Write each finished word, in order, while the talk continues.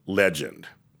legend,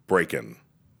 Breakin',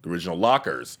 the original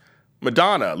Lockers,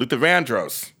 Madonna, Luther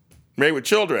Vandross, Married with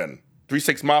Children, 3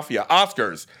 6 Mafia,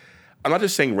 Oscars. I'm not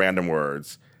just saying random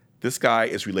words. This guy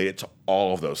is related to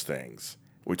all of those things.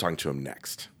 We're talking to him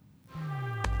next.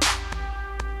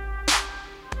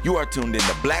 You are tuned in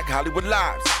to Black Hollywood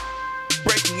Lives.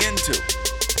 Breaking into.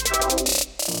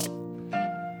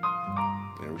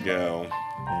 There we go.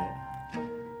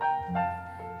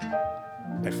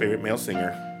 My favorite male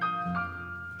singer.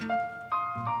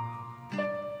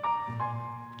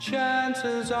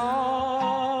 Chances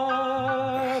are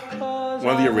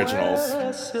one of the originals.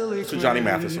 So Johnny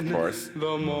Mathis, of course.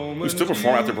 Who's still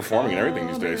out there performing and everything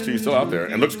these days, too. He's still out there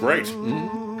and looks great.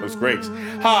 Looks great.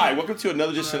 Hi, welcome to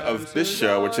another edition of this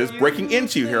show, which is Breaking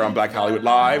Into here on Black Hollywood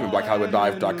Live and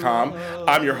BlackHollywoodLive.com.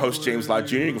 I'm your host, James Lott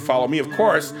Jr. You can follow me, of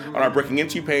course, on our Breaking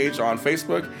Into page on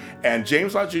Facebook and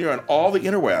James Lott Jr. on all the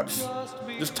interwebs.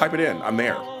 Just type it in. I'm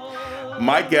there.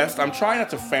 My guest, I'm trying not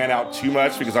to fan out too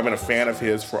much because I've been a fan of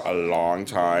his for a long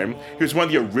time. He was one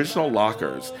of the original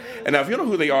Lockers. And now, if you don't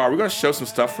know who they are, we're going to show some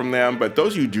stuff from them. But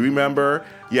those of you who do remember,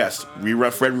 yes,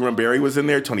 Fred Rerun Barry was in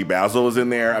there. Tony Basil was in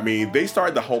there. I mean, they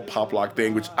started the whole pop lock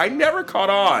thing, which I never caught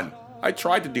on. I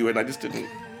tried to do it, and I just didn't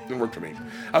work for me.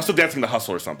 I was still dancing the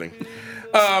Hustle or something.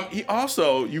 He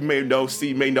also, you may know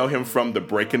him from the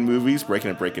Breakin' movies, Breakin'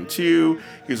 and Breakin' 2.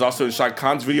 He was also in Shaka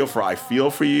Khan's video for I Feel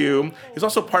For You. He's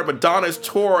also part of Madonna's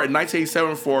tour in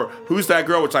 1987 for Who's That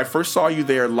Girl, which I first saw you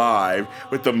there live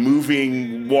with the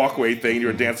moving walkway thing you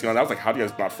were dancing on. I was like, how do you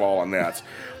guys not fall on that?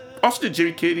 Also did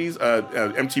Jimmy Kitty's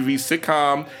MTV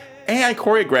sitcom and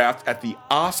choreographed at the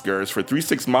Oscars for 3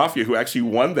 6 Mafia, who actually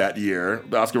won that year.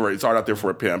 The Oscar where it's hard out there for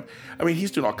a pimp. I mean,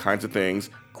 he's doing all kinds of things.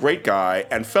 Great guy,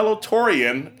 and fellow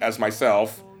Torian, as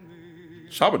myself,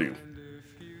 Shabba-Doo.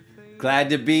 Glad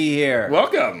to be here.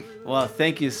 Welcome. Well,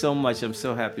 thank you so much. I'm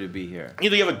so happy to be here. You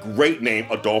have a great name,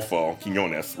 Adolfo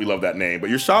Quinones. We love that name.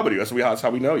 But you're Shabba-Doo. That's how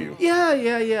we know you.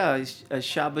 Yeah.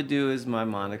 Shabba-Doo is my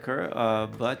moniker.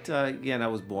 But again, I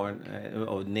was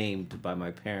named by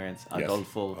my parents,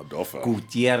 Adolfo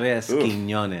Gutierrez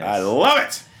Quinones. I love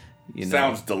it.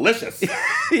 Sounds delicious.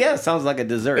 Yeah, sounds like a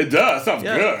dessert. It does. Sounds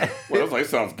good. Well, it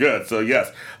sounds good. So,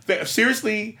 yes.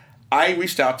 Seriously, I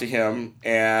reached out to him,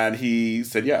 and he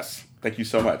said yes. Thank you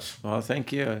so much. Well,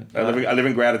 thank you. I live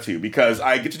in gratitude because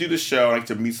I get to do this show, and I get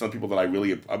to meet some people that I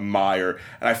really admire,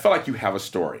 and I feel like you have a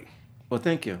story. Well,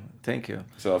 thank you.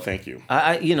 So, thank you.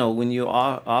 When you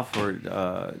offered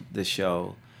the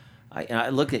show, I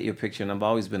looked at your picture, and I've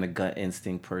always been a gut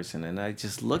instinct person, and I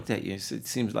just looked at you. It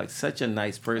seems like such a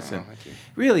nice person. Oh, thank you.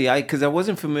 Really, because I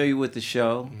wasn't familiar with the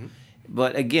show,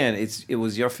 but again, it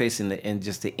was your face and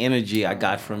just the energy I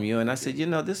got from you, and I said,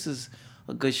 this is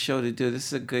a good show to do. This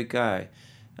is a good guy.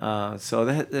 So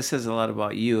that says a lot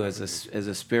about you as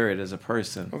a spirit, as a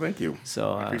person. Well, thank you.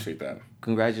 So I appreciate that.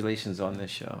 Congratulations on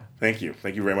this show. Thank you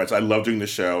very much. I love doing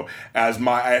this show. I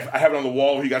have it on the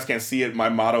wall. You guys can't see it. My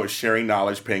motto is sharing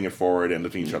knowledge, paying it forward, and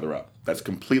lifting each other up. That's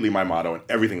completely my motto in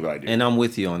everything that I do. And I'm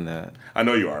with you on that. I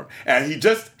know you are. And he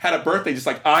just had a birthday, just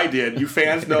like I did. You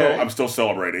fans know I'm still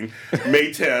celebrating.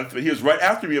 May 10th. He was right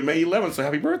after me on May 11th. So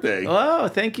happy birthday! Oh,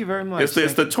 thank you very much.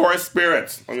 It's the Taurus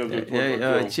spirits.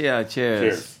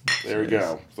 Cheers. There we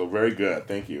go. So very good.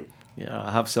 Thank you. Yeah,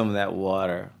 I'll have some of that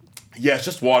water. Yeah, it's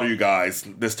just water, you guys,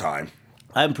 this time.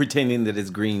 I'm pretending that it's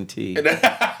green tea. Is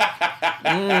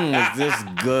this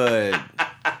good?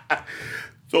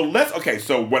 So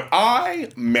when I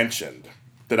mentioned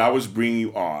that I was bringing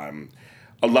you on,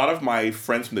 a lot of my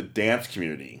friends from the dance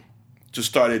community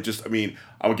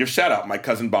I would give shout out my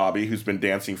cousin Bobby, who's been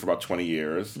dancing for about 20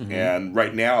 years, and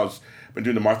right now has been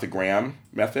doing the Martha Graham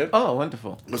method. Oh,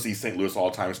 wonderful. Let's see, St. Louis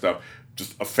all the time stuff.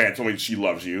 Just a fan told me she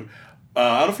loves you.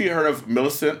 I don't know if you heard of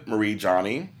Millicent Marie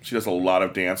Johnny. She does a lot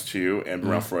of dance too, and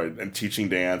and teaching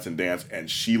dance, and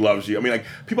she loves you. I mean, like,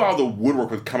 people out of the woodwork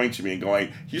were coming to me and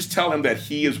going, you just tell him that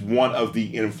he is one of the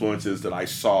influences that I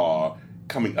saw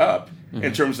coming up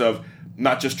in terms of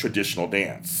not just traditional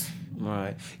dance.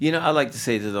 Right. I like to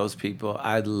say to those people,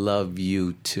 I love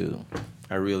you too.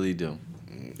 I really do.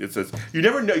 It says, you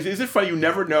never know. Is it funny? You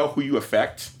never know who you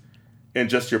affect in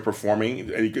just your performing.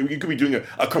 You could be doing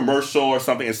a commercial or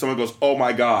something, and someone goes, oh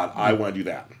my God, I want to do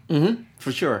that.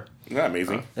 For sure. Isn't that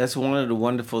amazing? That's one of the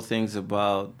wonderful things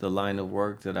about the line of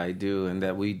work that I do and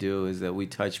that we do is that we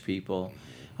touch people.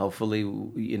 Hopefully,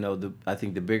 I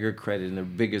think the bigger credit and the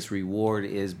biggest reward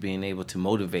is being able to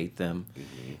motivate them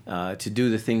to do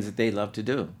the things that they love to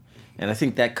do. And I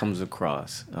think that comes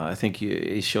across. I think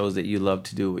it shows that you love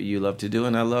to do what you love to do,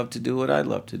 and I love to do what I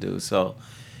love to do. So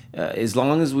as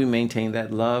long as we maintain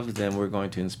that love, then we're going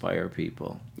to inspire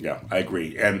people. Yeah, I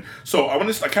agree. And so I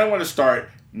kind of want to start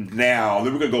now.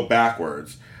 Then we're going to go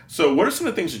backwards. So what are some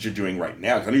of the things that you're doing right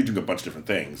now? Because I know you're doing a bunch of different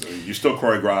things. I mean, you're still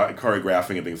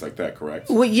choreographing and things like that, correct?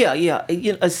 Well, yeah.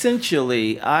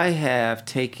 Essentially, I have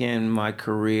taken my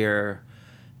career...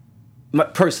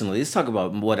 personally, let's talk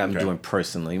about what I'm doing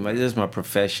personally. This is my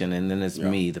profession, and then it's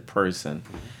me, the person.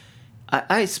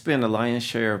 I spend a lion's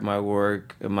share of my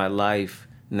work, of my life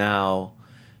now,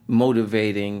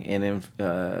 motivating and,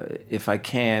 if I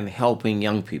can, helping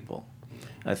young people.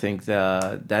 I think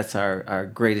that's our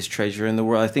greatest treasure in the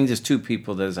world. I think there's two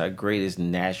people that is our greatest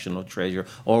national treasure,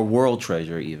 or world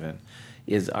treasure even,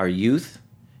 is our youth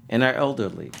and our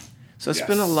elderly. So I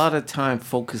spend a lot of time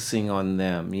focusing on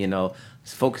them,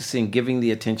 giving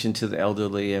the attention to the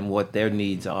elderly and what their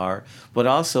needs are, but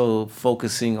also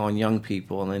focusing on young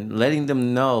people and letting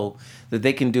them know that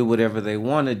they can do whatever they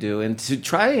want to do, and to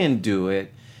try and do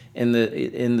it in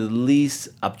the least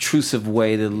obtrusive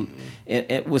way,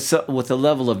 with a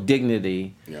level of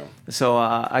dignity. Yeah. So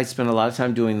I spend a lot of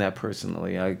time doing that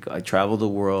personally. I travel the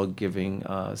world giving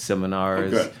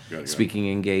seminars, speaking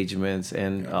engagements,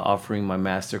 and offering my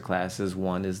master classes.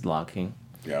 One is locking.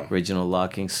 Yeah. Original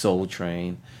locking, soul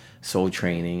training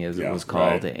as it was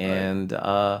called, and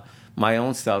my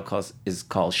own style is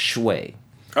called Shui.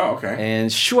 Oh, okay.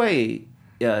 And Shui,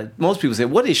 most people say,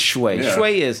 what is Shui? Yeah.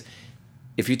 Shui is,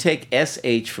 if you take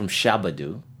SH from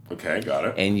Shabadu, okay, got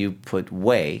it, and you put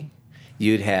Wei,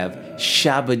 you'd have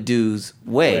Shabadu's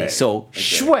Wei. So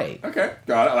Shui. Okay,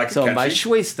 got it. I like it. So my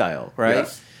Shui style, right?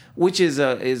 Yes. Which is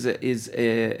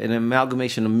an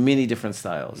amalgamation of many different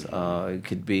styles. It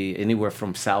could be anywhere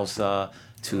from salsa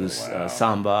to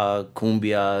samba,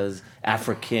 cumbias,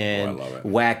 African,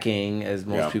 whacking, as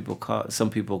some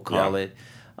people call it,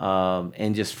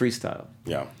 and just freestyle.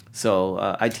 Yeah. So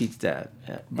I teach that.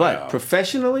 But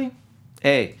professionally,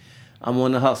 hey, I'm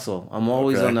on the hustle. I'm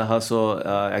always on the hustle.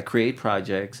 I create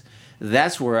projects.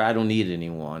 That's where I don't need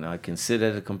anyone. I can sit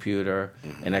at a computer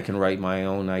and I can write my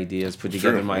own ideas, put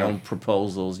together my own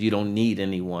proposals. You don't need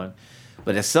anyone.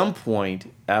 But at some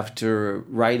point, after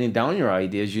writing down your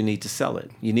ideas, you need to sell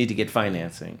it. You need to get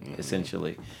financing,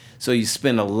 essentially. So you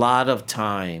spend a lot of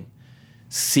time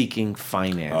seeking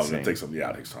financing. It takes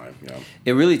time. Yeah.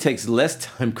 It really takes less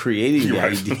time creating the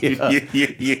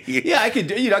idea. Yeah, I could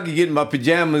get in my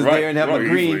pajamas there and have a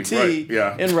green tea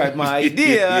and write my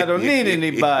idea. I don't need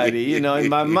anybody. In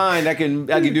my mind, I can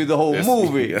do the whole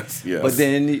movie. Yes. But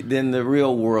then the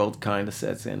real world kind of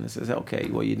sets in and says, okay,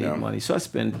 well, you need money. So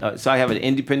I have an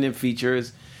independent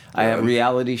features. I have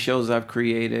reality shows I've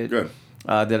created. Good.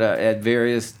 That are at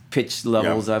various pitch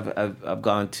levels. I've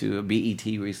gone to BET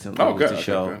recently with the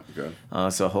show. Good.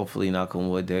 So hopefully, knock on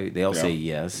wood, they'll say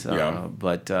yes.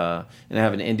 But and I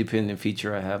have an independent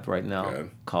feature I have right now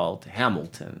called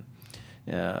Hamilton.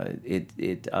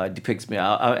 It depicts me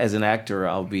as an actor.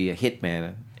 I'll be a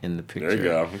hitman in the picture. There you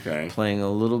go. Okay. Playing a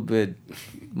little bit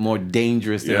more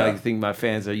dangerous than I think my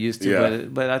fans are used to,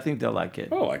 but I think they'll like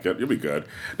it. I like it. You'll be good.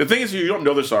 The thing is, you don't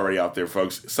know this already out there,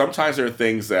 folks. Sometimes there are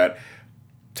things that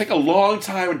take a long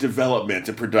time in development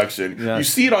and production. Yeah. You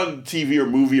see it on TV or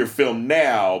movie or film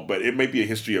now, but it may be a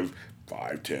history of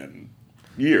 5-10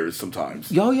 years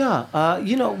sometimes. Oh yeah,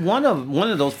 one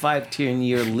of those 5-10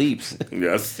 year leaps.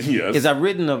 yes. Is I've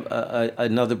written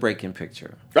another Breaking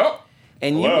picture. Oh,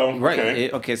 and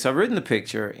okay. So I've written the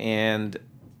picture, and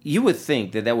you would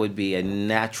think that would be a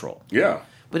natural. Yeah,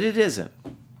 but it isn't.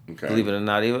 Okay. Believe it or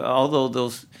not, although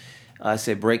those. I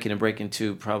say Breaking and Breaking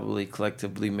 2 probably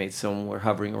collectively made somewhere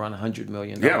hovering around $100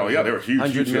 million. Yeah, they were huge.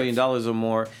 $100 million or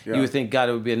more. Yeah. You would think, God,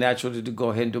 it would be a natural to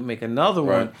go ahead and make another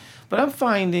one. But I'm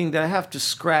finding that I have to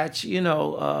scratch,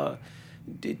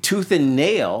 tooth and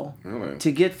nail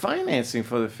to get financing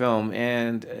for the film.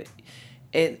 And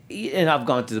I've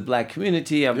gone to the Black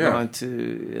community. I've gone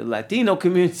to the Latino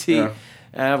community. Yeah.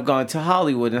 And I've gone to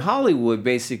Hollywood, and Hollywood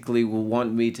basically will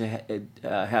want me to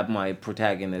have my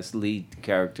protagonist, lead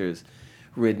characters,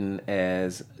 written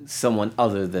as someone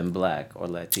other than Black or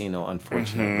Latino,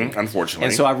 unfortunately. Mm-hmm. Unfortunately.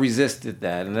 And so I resisted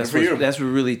that, and that's what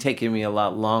really taken me a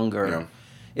lot longer. Yeah.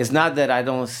 It's not that I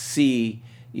don't see,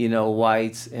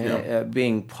 whites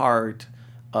being part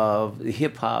of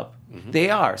hip hop. Mm-hmm. They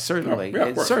are certainly,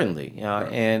 certainly,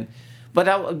 But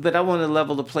I want to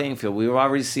level the playing field. We've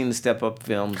already seen the Step Up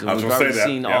films, and we've already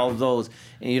seen all of those,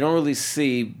 and you don't really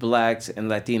see Blacks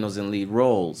and Latinos in lead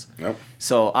roles. Nope.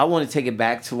 So I want to take it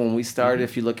back to when we started.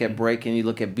 Mm-hmm. If you look at Breaking, you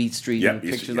look at Beat Street, and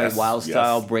pictures like Wild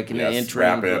Style, Breaking the Entry,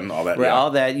 rapping, all that.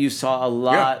 All that, you saw a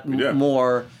lot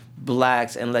more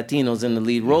Blacks and Latinos in the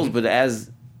lead roles. Mm-hmm. But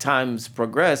as times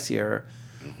progress here,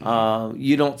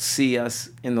 you don't see us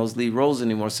in those lead roles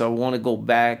anymore. So I want to go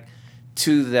back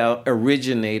to the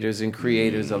originators and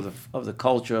creators of the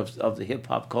culture of the hip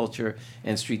hop culture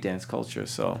and street dance culture.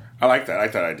 So I like that. I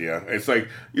like that idea. It's like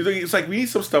we need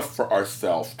some stuff for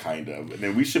ourselves, kind of, and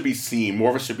then we should be seen.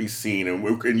 More of us should be seen,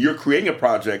 and you're creating a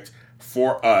project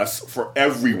for us, for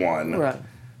everyone. right.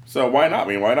 So why not? I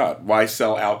mean, why not? Why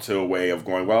sell out to a way of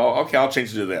going? Well, okay, I'll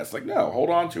change it to this. Like, no, hold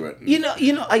on to it.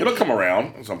 It'll come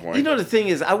around at some point. You know, the thing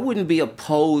is, I wouldn't be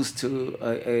opposed to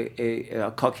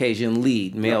a Caucasian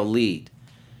male lead.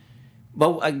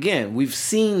 But again, we've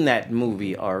seen that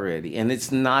movie already, and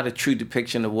it's not a true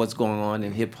depiction of what's going on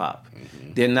in hip hop.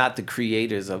 Mm-hmm. They're not the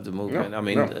creators of the movement. No, I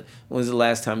mean, when's the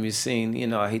last time you've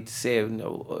seen, I hate to say it,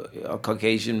 a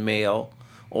Caucasian male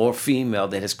or female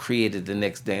that has created the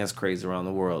next dance craze around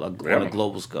the world on a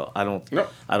global scale? I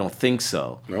don't think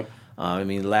so. Nope. I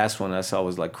mean, the last one I saw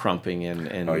was like Crumping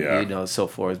and so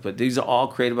forth. But these are all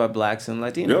created by blacks and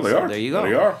Latinos. Yeah, they are. There you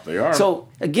go. They are. So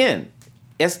again,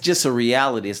 it's just a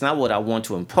reality. It's not what I want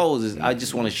to impose. I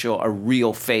just want to show a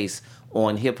real face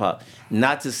on hip hop.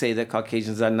 Not to say that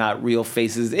Caucasians are not real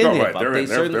faces in hip hop.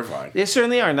 They're fine. They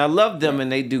certainly are, and I love them, and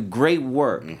they do great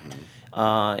work. Mm-hmm.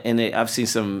 I've seen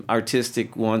some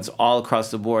artistic ones all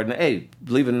across the board. And hey,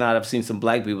 believe it or not, I've seen some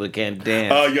black people that can't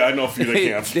dance. Oh, yeah, I know a few that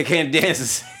can't. They can't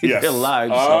dance yes. their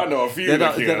lives. I know a few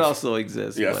that can't. That also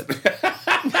exists. Yes.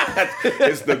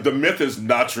 The myth is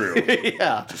not true.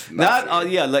 Yeah.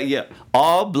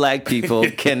 All black people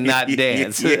cannot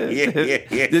dance.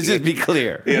 Let's just be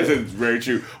clear. Yes, it's very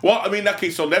true. Well, I mean, okay,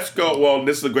 so let's go. Well,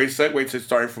 this is a great segue to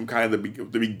starting from kind of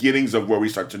the beginnings of where we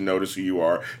start to notice who you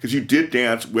are. Because you did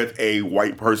dance with a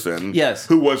white person. Yes.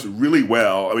 Who was really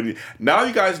well. I mean, now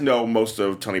you guys know most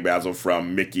of Toni Basil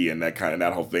from Mickey and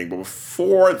that whole thing. But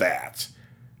before that,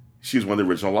 she was one of the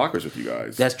original Lockers with you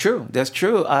guys. That's true.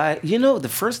 The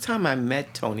first time I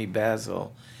met Toni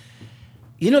Basil,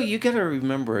 you got to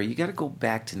remember, you got to go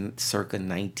back to circa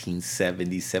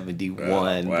 1970,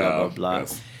 71, blah, blah, blah.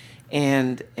 Yes.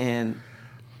 And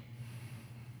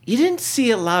you didn't see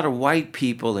a lot of white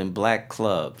people in black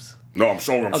clubs. No, I'm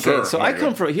sure. Okay, so I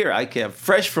come from here. I came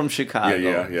fresh from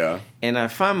Chicago. Yeah. And I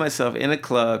find myself in a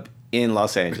club in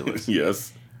Los Angeles.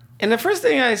 Yes. And the first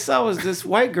thing I saw was this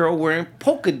white girl wearing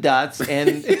polka dots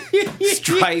and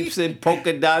stripes and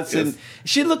polka dots, and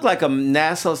she looked like a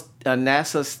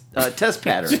NASA test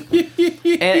pattern.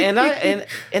 and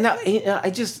I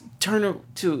just turned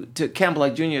to Campbell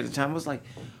Jr. at the time. I was like,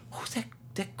 "Who's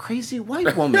that crazy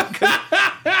white woman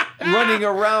running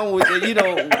around with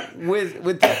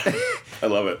with?" I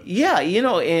love it. Yeah,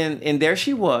 and there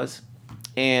she was,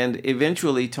 and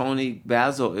eventually Toni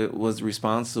Basil was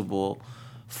responsible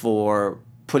for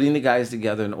putting the guys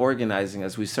together and organizing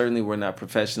us. We certainly were not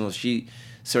professionals. She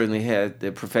certainly had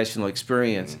the professional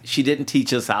experience. Mm-hmm. She didn't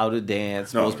teach us how to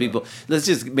dance. Most people, let's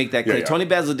just make that clear. Yeah. Toni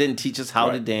Basil didn't teach us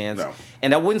how to dance. No.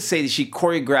 And I wouldn't say that she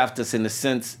choreographed us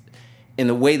in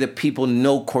the way that people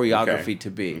know choreography to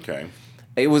be. Okay.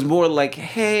 It was more like,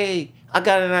 hey, I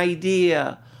got an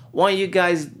idea. Why don't you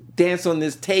guys dance on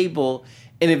this table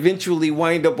and eventually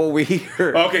wind up over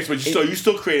here? Okay, so you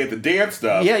still created the dance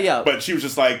stuff. Yeah. But she was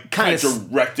just like kind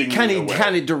of directing. Kind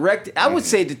of directing. I would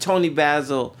say that Toni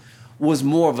Basil was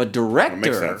more of a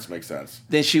director. Makes sense.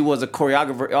 Than she was a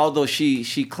choreographer. Although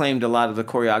she claimed a lot of the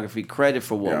choreography credit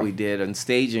for what we did and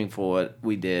staging for what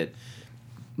we did.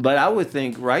 But I would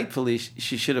think rightfully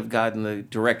she should have gotten the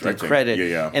directing credit,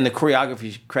 and the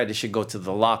choreography credit should go to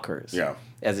the Lockers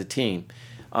as a team.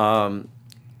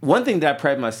 One thing that I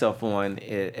pride myself on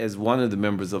as one of the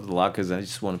members of the Lockers, and I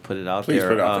just want to put it out there. Please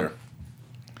put it out there.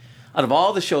 Out of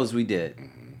all the shows we did,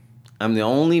 I'm the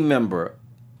only member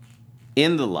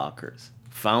in the Lockers,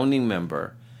 founding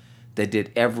member, that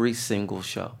did every single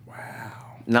show. Wow.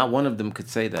 Not one of them could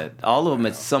say that. All of them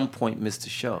at some point missed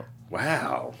a show.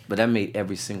 Wow. But I made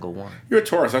every single one. You're a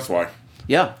Taurus, that's why.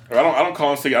 Yeah. I don't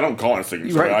call in sick. I don't call in sick.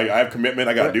 Right. I have commitment.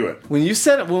 I got to do it. When we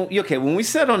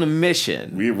set on a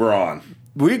mission, we're on.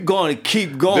 We're going to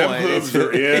keep going. Them hooves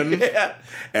are in,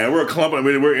 and we're clumping. I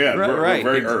mean, we're in. Right,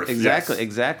 we're very earth.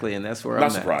 Exactly, and that's where I'm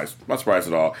at. Not surprised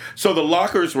at all. So the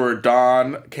Lockers were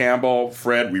Don, Campbell,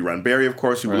 Fred. We run Barry, of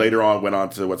course, who later on went on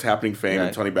to What's Happening fame,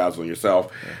 and Toni Basil and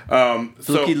yourself.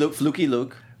 Fluky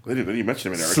Luke. I didn't you mention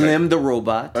him in there. Slim the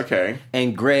Robot. Okay.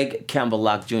 And Greg Campbell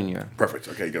Locke Jr. Perfect.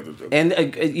 Okay. Good. And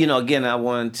again, I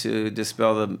wanted to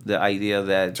dispel the idea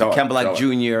that Campbell Locke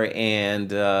Jr. and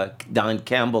Don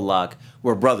Campbell Locke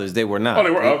were brothers. They were not. Oh, they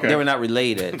were? Okay. They were not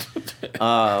related.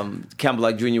 Campbell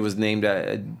Locke Jr. was named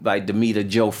by Demita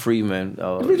Jo Freeman.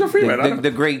 Demita Freeman.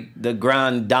 The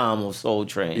Grand Dame of Soul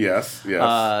Train. Yes.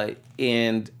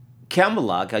 And Campbell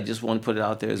Locke, I just want to put it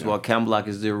out there as well. Campbell Locke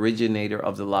is the originator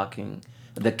of the locking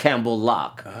the Campbell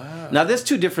lock. Now, there's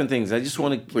two different things. I just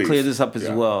want to Please. clear this up as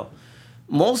Yeah. well.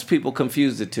 Most people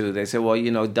confuse the two. They say,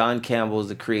 well, Don Campbell is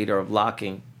the creator of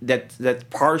locking. That's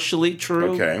partially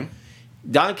true. Okay.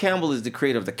 Don Campbell is the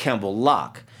creator of the Campbell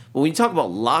lock. But when you talk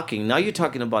about locking, now you're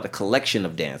talking about a collection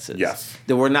of dances. Yes.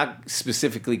 That were not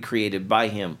specifically created by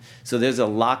him. So there's a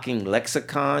locking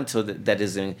lexicon, so that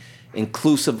is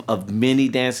inclusive of many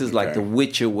dances like Okay. the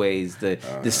Witcher ways, the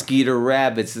Skeeter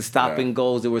Rabbits, the Stop Yeah. and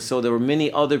Goes. There were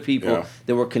many other people Yeah.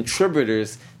 that were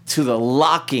contributors to the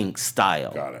locking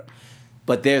style. Got it.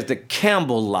 But there's the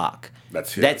Campbell lock.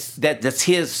 That's his. That's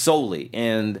his solely,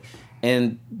 and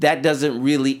that doesn't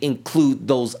really include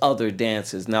those other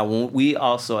dances. Now, when we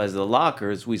also, as the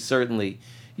lockers, we certainly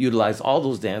utilize all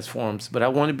those dance forms. But I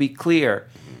want to be clear.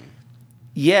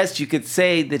 Yes, you could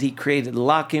say that he created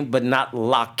locking, but not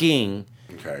locking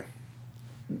Okay.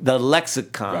 the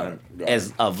lexicon Got it.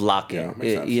 as of locking. Yeah,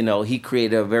 makes sense. He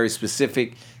created a very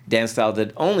specific dance style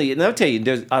that only, and I'll tell you,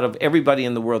 there's out of everybody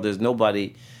in the world, there's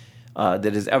nobody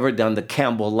that has ever done the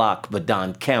Campbell lock but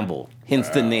Don Campbell. Hence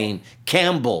the name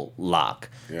Campbell lock.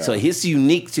 Yeah. So it's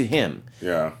unique to him.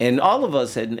 Yeah. And all of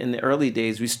us in the early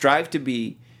days, we strive to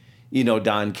be,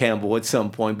 Don Campbell at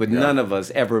some point, but none of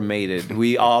us ever made it.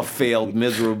 We all failed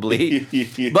miserably.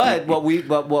 But what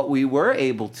we were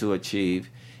able to achieve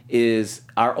is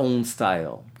our own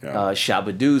style. Yeah.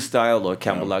 Shabba-Doo style or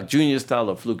Campbell Lock Jr. style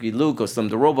or Fluky Luke or Some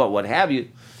the Robot, what have you.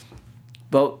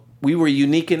 But we were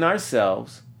unique in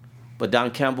ourselves. But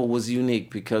Don Campbell was unique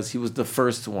because he was the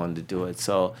first one to do it.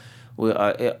 So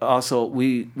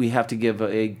we have to give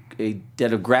a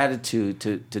debt of gratitude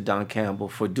to Don Campbell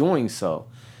for doing so.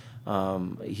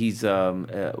 He's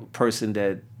a person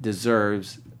that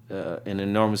deserves an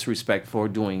enormous respect for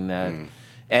doing that.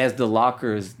 As the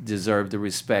lockers deserve the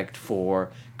respect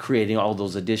for creating all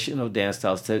those additional dance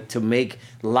styles to make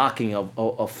locking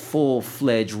a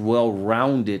full-fledged,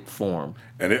 well-rounded form.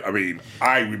 And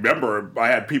I remember I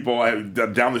had people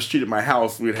down the street at my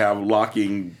house. We'd have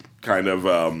locking kind of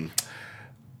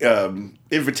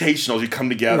invitationals. You come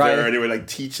together Right. and they would like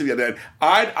teach you. And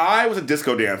I was a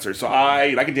disco dancer, so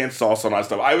I could dance salsa and all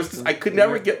that stuff. I could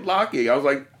never get locking. I was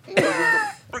like,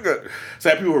 we're good. So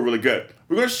I had people who were really good.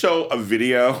 We're going to show a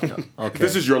video. Okay.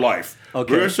 This is your life.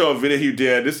 Okay. We're going to show a video he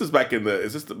did. This is back in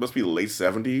must be the late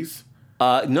 70s?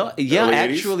 No, yeah, Early 80s?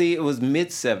 actually, it was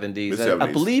mid-70s. Mid-70s.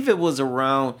 I believe it was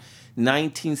around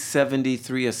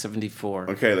 1973 or 74.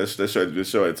 Okay, let's show it.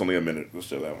 It's only a minute. Let's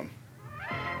show that one.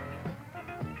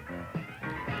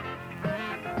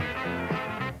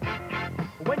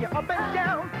 When you're up and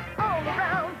down, all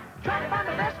around, trying to find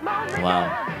the best moment.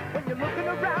 Wow. When you're looking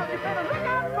around, you better look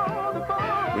out for the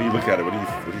ball. When you look at it, what do you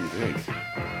think?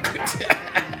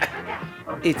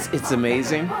 It's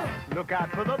amazing. Look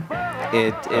out for the ball. How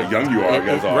young you are, you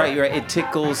guys are. Right. It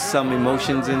tickles some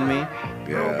emotions in me.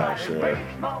 Yeah, sure.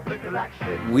 Small little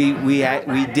action. We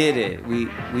did it. We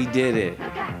did it.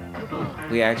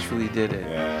 We actually did it.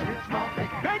 Yeah.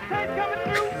 Great time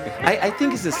coming through. I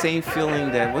think it's the same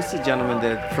feeling that what's the gentleman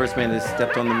that first man that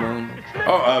stepped on the moon?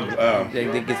 Oh,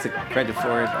 That gets the credit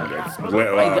for it.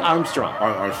 Armstrong.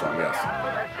 Armstrong, yes.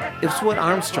 It's what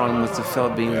Armstrong must have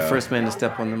felt being the Yeah. first man to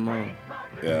step on the moon.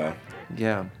 Yeah.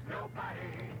 Yeah.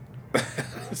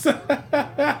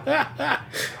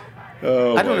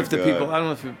 Oh, I don't know my if the God. people. I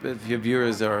don't know if your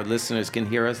viewers or listeners can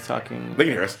hear us talking. They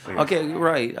can hear us. They can hear us. Okay,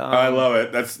 right. I love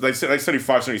it. That's like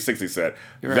 75, 76, they said.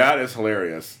 You're That is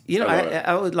hilarious. You know, I love it.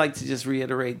 I would like to just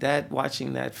reiterate that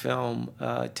watching that film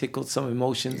tickled some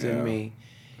emotions Yeah. in me,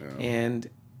 and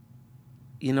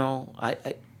I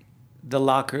the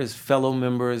Lockers, fellow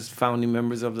members, founding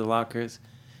members of the Lockers,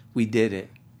 we did it.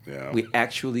 Yeah. We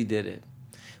actually did it.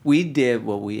 We did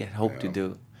what we had hoped to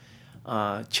do.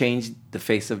 Changed the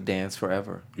face of dance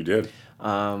forever. You did.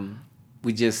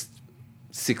 We just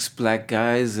 6 black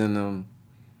guys and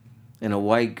a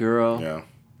white girl. Yeah.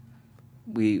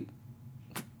 We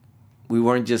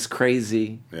weren't just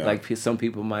crazy Yeah. like some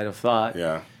people might have thought.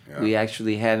 Yeah. Yeah. We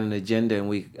actually had an agenda and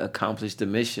we accomplished the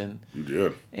mission. You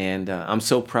did. And I'm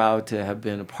so proud to have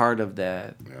been a part of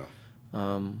that.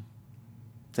 Yeah.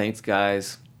 Thanks,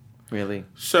 guys. Really.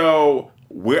 So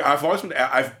I've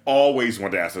always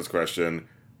wanted to ask this question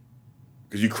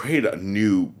because you created a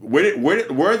new. What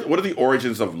are the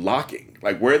origins of locking?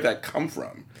 Like, where did that come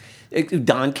from?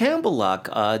 Don Campbell lock.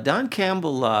 Don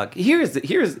Campbell lock. Here's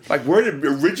Like, where did it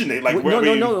originate? Like, where,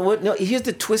 no. Here's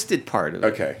the twisted part of it.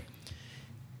 Okay.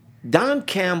 Don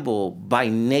Campbell, by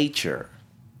nature,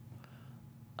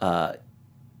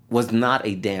 was not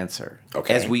a dancer,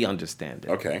 Okay. as we understand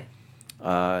it. Okay.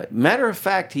 Matter of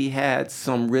fact, he had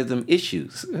some rhythm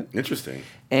issues Interesting.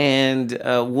 and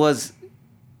was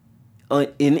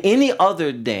in any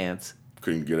other dance,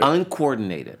 Couldn't get it.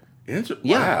 uncoordinated. Yeah.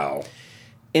 Wow.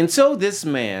 And so this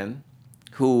man,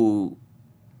 who,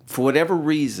 for whatever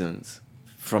reasons,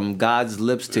 from God's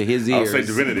lips to his I'll ears, say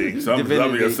divinity.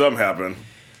 Something happened.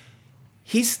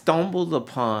 he stumbled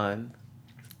upon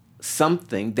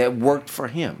something that worked for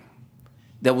him,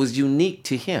 that was unique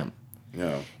to him.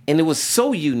 Yeah. And it was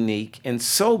so unique and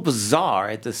so bizarre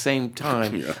at the same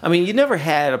time. Yeah. I mean, you never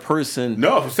had a person,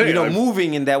 No, I'm saying,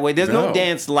 moving in that way. There's no No.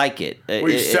 dance like it. Where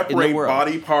you separate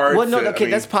body parts. Well, no, and, okay, I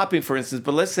mean, that's popping, for instance.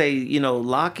 But let's say,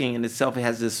 locking in itself, it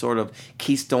has this sort of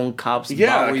Keystone Cops,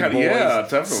 Yeah, Bowery kinda- Boys, yeah,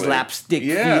 definitely. slapstick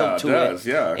Yeah, feel it to does,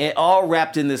 it. yeah. And all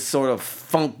wrapped in this sort of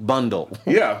funk bundle.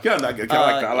 Yeah, I like that.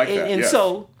 I like that. And yes.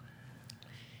 so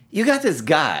you got this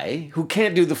guy who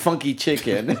can't do the funky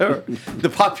chicken or the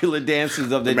popular dances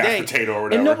of the mashed day. potato or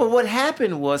And no, whatever. but what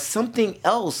happened was something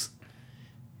else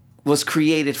was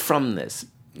created from this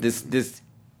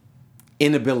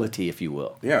inability, if you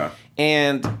will. Yeah.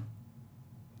 And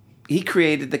he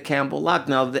created the Campbell Lock.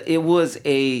 Now, it was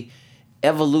a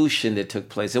evolution that took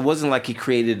place. It wasn't like he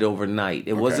created it overnight.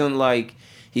 It wasn't like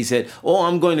he said, "Oh,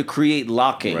 I'm going to create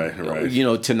locking,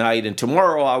 Right. Tonight, and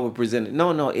tomorrow I will present it." No,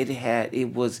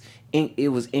 it was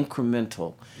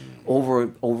incremental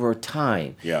over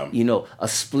time. Yeah. A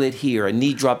split here, a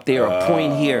knee drop there, a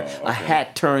point here, a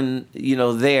hat turn,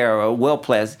 there, a well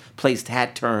placed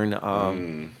hat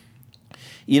turn.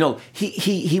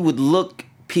 He would look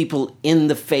people in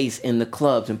the face in the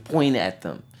clubs and point at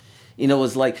them. It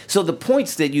was like, so the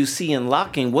points that you see in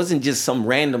locking wasn't just some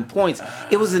random points.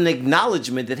 It was an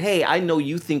acknowledgement that, hey, I know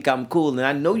you think I'm cool, and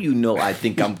I know I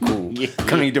think I'm cool.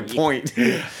 Kind of point.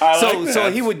 So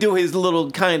he would do his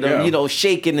little kind of,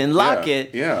 shaking and lock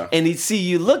it. Yeah. And he'd see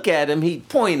you look at him, he'd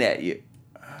point at you.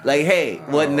 Like, hey,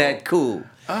 wasn't that cool?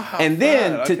 And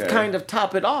then to kind of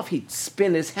top it off, he'd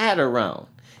spin his hat around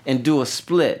and do a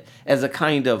split as a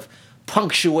kind of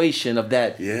punctuation of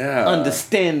that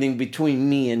understanding between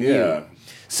me and you.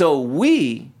 So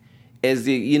we, as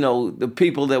the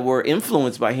people that were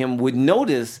influenced by him, would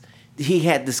notice he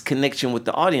had this connection with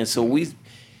the audience. So we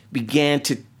began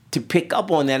to pick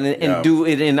up on that and do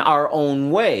it in our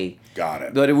own way. Got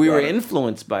it. But we were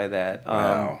influenced by that.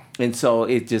 Wow. And so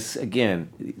it just, again,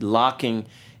 locking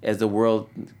as the world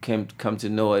come to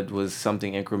know it was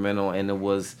something incremental, and it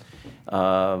was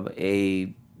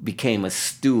became a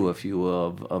stew, if you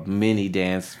will, of many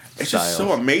dance It's styles. just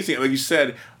so amazing. Like you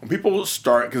said, when people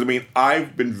start, because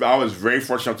I was very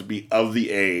fortunate enough to be of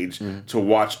the age to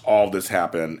watch all this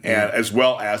happen, and as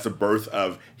well as the birth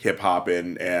of hip hop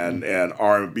and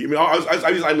R&B.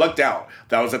 I lucked out.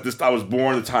 I was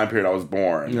born the time period I was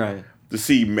born. Right. To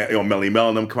see Melly Mel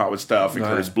and them come out with stuff, and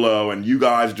Curtis Blow, and you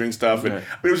guys doing stuff, and it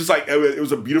was just like it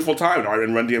was a beautiful time,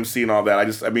 and Run DMC and all that.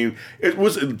 It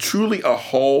was truly a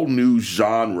whole new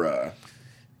genre.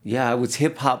 Yeah, it was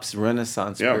hip hop's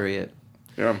renaissance period.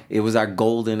 Yeah, it was our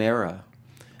golden era.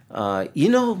 And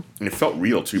it felt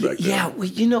real too back then. Yeah,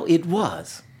 well, it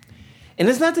was, and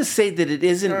it's not to say that it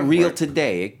isn't real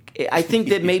today. I think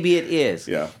that maybe it is.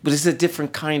 But it's a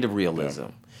different kind of realism.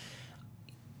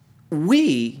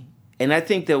 And I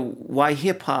think that why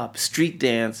hip-hop, street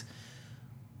dance,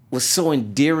 was so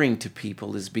endearing to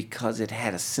people is because it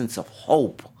had a sense of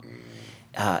hope,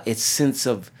 its sense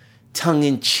of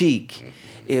tongue-in-cheek.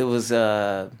 It was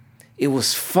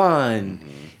fun.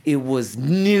 It was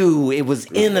new. It was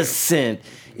innocent.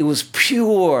 It was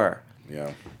pure.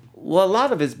 Yeah. Well, a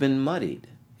lot of it's been muddied,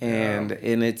 and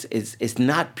it's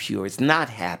not pure. It's not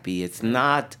happy. It's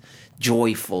not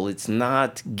joyful. It's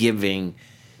not giving.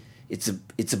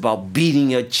 It's about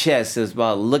beating your chest. It's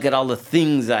about, look at all the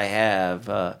things I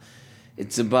have.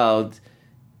 It's about,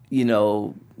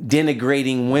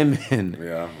 denigrating women.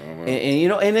 Yeah.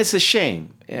 And it's a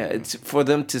shame. It's for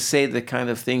them to say the kind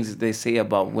of things that they say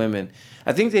about women.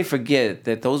 I think they forget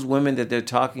that those women that they're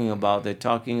talking about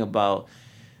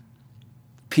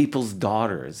people's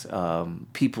daughters,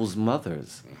 people's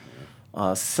mothers,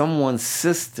 someone's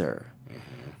sister.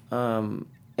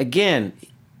 Again,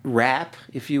 rap,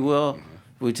 if you will,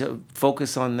 we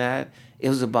focus on that. It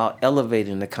was about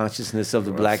elevating the consciousness of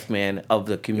the black man, of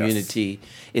the community. Yes.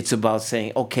 It's about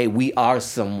saying, okay, we are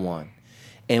someone,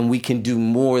 and we can do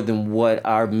more than what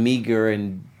our meager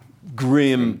and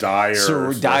grim, dire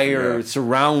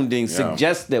surroundings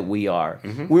suggest that we are.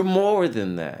 Mm-hmm. We're more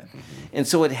than that. Mm-hmm. And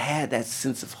so it had that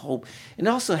sense of hope, and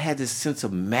also had this sense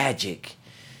of magic.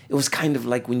 It was kind of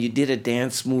like when you did a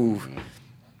dance move,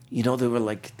 they were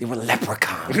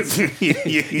leprechauns.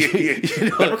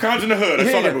 Leprechauns in the Hood. I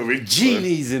saw that movie.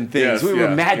 Genies and things. We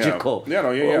were magical.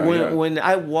 Yeah. When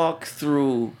I walk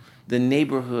through the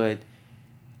neighborhood,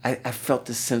 I felt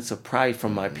this sense of pride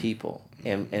from my people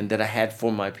and that I had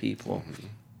for my people.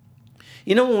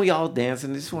 You know, when we all dance,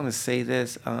 and I just want to say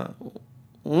this,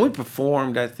 when we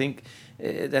performed, I think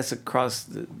that's across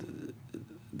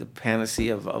the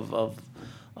panacea of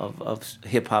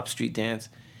hip hop street dance.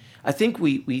 I think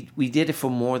we did it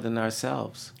for more than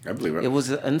ourselves. I believe it.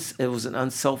 It was an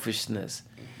unselfishness.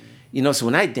 You know, so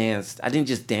when I danced, I didn't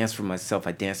just dance for myself.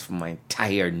 I danced for my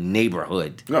entire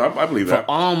neighborhood. No, I believe For that.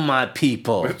 all my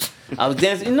people. I was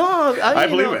dancing. No, I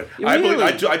believe it. I really.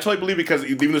 I totally believe because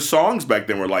even the songs back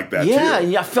then were like that Yeah, too.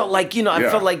 and I felt like,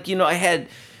 Yeah. I had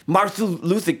Martin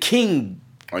Luther King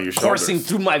On your coursing shoulders.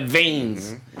 through my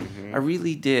veins. I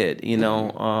really did. You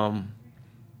know,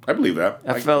 I believe that.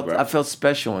 I felt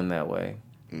special in that way.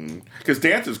 Because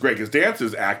dance is great. Because dance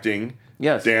is acting.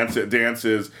 Yes. Dance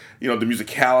is, the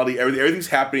musicality. Everything's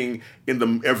happening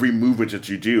in every movement that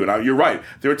you do. And you're right.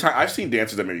 There were times I've seen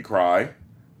dances that made me cry.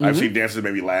 I've seen dances that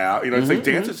made me laugh. It's like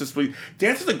dance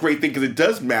is a great thing because it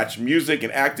does match music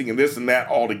and acting and this and that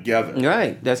all together.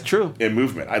 Right, that's true. And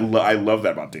movement. I love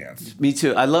that about dance. Me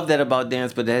too. I love that about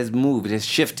dance, but it has moved. It has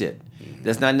shifted.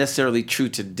 That's not necessarily true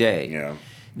today. Yeah.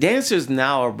 Dancers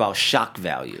now are about shock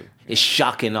value. It's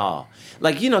shock and awe.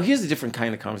 Like, here's a different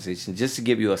kind of conversation, just to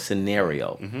give you a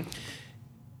scenario.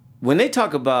 When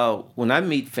I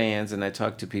meet fans and I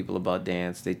talk to people about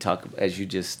dance, they talk, as you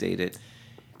just stated,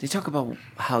 they talk about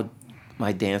how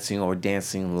my dancing or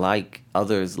dancing like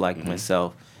others like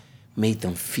myself made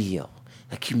them feel.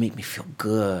 Like, you make me feel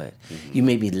good. You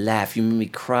made me laugh. You made me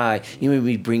cry. You made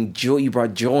me bring joy. You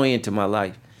brought joy into my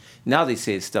life. Now they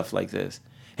say stuff like this.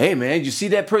 Hey, man, you see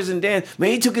that person dance?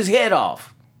 Man, he took his head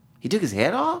off. He took his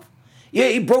head off? Yeah,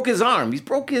 he broke his arm. He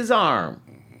broke his arm.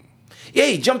 Yeah,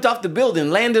 he jumped off the building,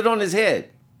 landed on his head.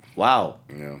 Wow.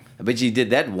 Yeah. I bet you did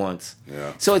that once.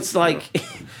 Yeah. So it's like,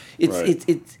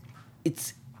 Right.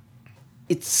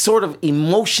 it's sort of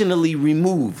emotionally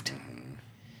removed.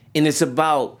 And it's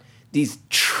about these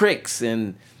tricks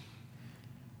and,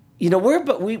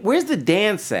 where's the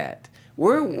dance at?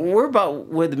 We're about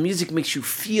where the music makes you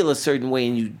feel a certain way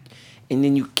and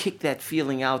then you kick that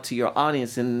feeling out to your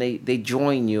audience and they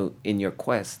join you in your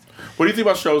quest. What do you think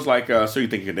about shows like So You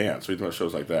Think You Can Dance? What do you think about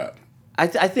shows like that? I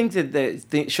think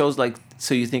that shows like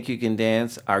So You Think You Can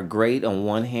Dance are great on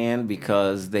one hand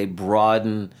because they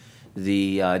broaden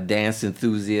the dance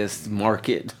enthusiast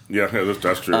market. Yeah,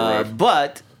 that's true. Right.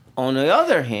 But on the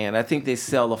other hand, I think they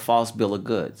sell a false bill of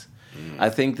goods. I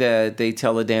think that they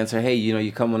tell a dancer, hey,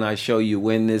 you come on our show, you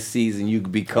win this season, you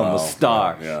become a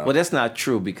star. Yeah. Well, that's not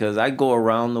true because I go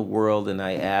around the world and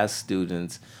I ask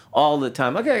students all the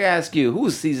time. I gotta ask you,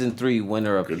 who's season 3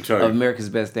 winner of America's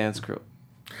Best Dance Crew?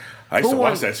 I used to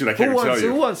watch that too. I can't even tell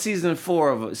you. Who won season 4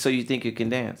 of So You Think You Can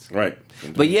Dance? Right.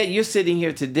 But yet you're sitting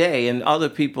here today, and other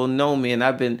people know me, and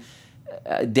I've been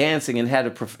dancing and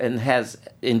has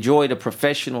enjoyed a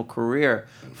professional career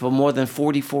for more than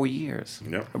 44 years.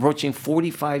 Yep. Approaching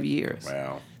 45 years.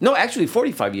 Wow. No, actually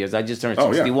 45 years. I just turned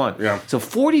 61. Yeah. So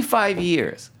 45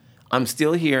 years. I'm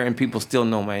still here and people still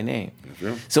know my name.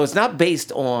 Sure. So it's not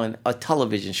based on a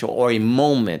television show or a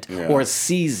moment or a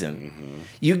season.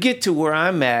 You get to where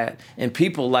I'm at and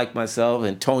people like myself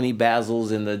and Tony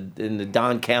Basil's and the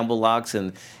Don Campbell Locks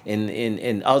and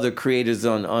other creators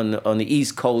on the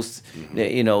East Coast,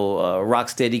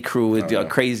 Rocksteady Crew with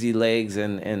Crazy Legs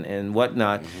and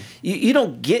whatnot. You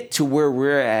don't get to where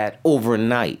we're at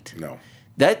overnight. No.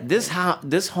 This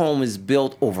home is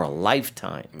built over a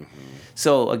lifetime.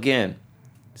 So again,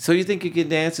 So You Think You Can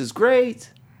Dance is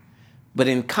great, but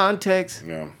in context,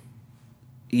 again,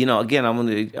 I'm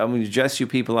gonna address you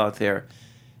people out there.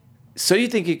 So You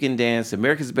Think You Can Dance,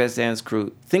 America's Best Dance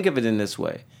Crew. Think of it in this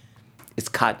way: it's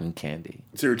cotton candy.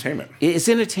 It's entertainment. It's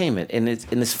entertainment, and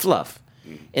it's fluff.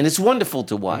 And it's wonderful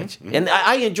to watch. And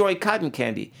I enjoy cotton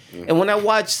candy. And when I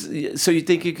watch So You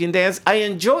Think You Can Dance, I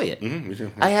enjoy it. Me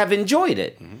too. I have enjoyed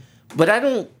it. But I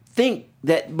don't think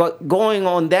that going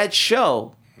on that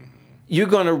show, you're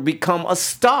going to become a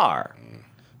star.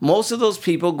 Most of those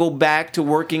people go back to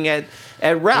working at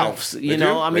Ralph's. They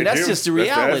do. That's just the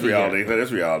reality. That's reality. here. That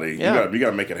is reality. Yeah. You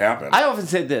got to make it happen. I often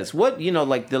said this.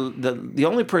 The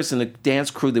only person, the dance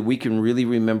crew that we can really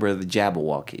remember are the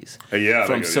Jabberwockies.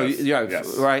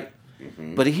 Yes. Right?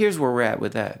 But here's where we're at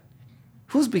with that.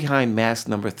 Who's behind mask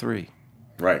number 3?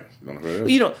 Right.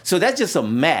 So that's just a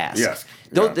mask. Yes.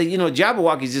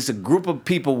 Jabberwocky is just a group of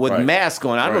people with masks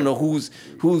on. I don't know who's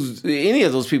any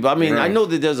of those people. I mean, I know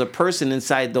that there's a person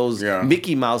inside those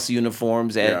Mickey Mouse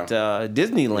uniforms at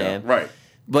Disneyland. Right.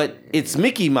 But it's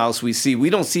Mickey Mouse we see.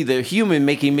 We don't see the human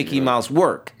making Mickey Mouse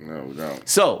work. No, we don't.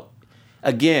 So,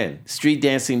 again, street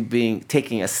dancing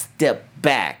taking a step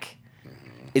back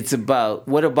It's about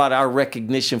what about our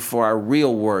recognition for our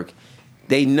real work?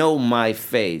 They know my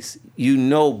face. You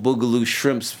know Boogaloo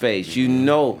Shrimp's face. You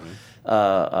know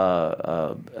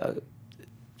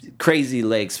Crazy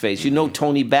Legs' face. You know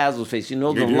Tony Basil's face. You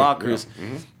know the Lockers. Yeah.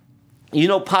 Mm-hmm. You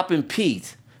know Poppin'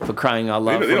 Pete, for crying out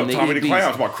loud. They know Tommy the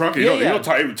Clown's about Crunky. Yeah, you know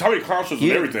Tommy the Clown shows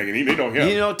and everything, and they know him.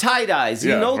 You know Tie Dyes.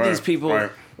 You know these people.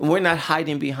 Right. We're not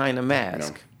hiding behind a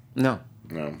mask. No.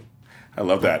 I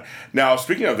love that. Now,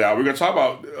 speaking of that, we're going to talk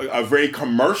about a very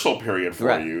commercial period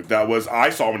for you. That was, I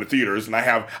saw them in the theaters, and I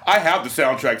have the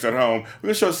soundtracks at home. We're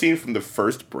going to show a scene from the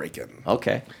first Breakin'.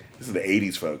 Okay. This is the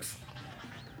 80s, folks.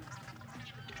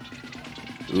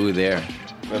 Ooh, there.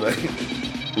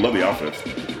 Love the outfits.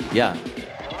 Yeah.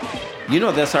 You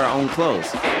know that's our own clothes.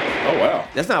 Oh, wow.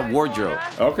 That's not wardrobe.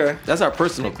 Okay. That's our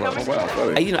personal clothes. Oh, wow.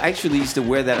 Funny. I actually used to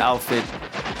wear that outfit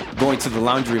going to the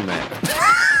laundromat.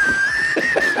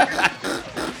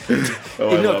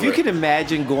 If you can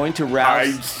imagine going to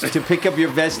Ralph's to pick up your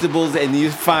vegetables and you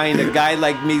find a guy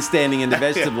like me standing in the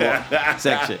vegetable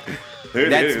section.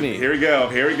 That's me. Here we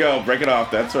go. Break it off.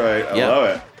 That's right. I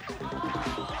love it.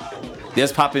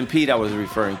 There's Poppin' Pete I was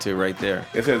referring to right there.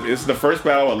 It's the first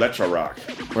battle of Electro Rock.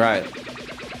 Right.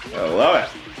 I love it.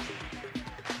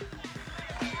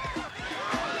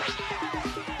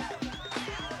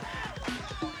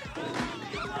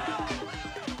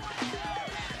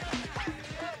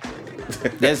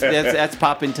 That's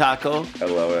Poppin' Taco. I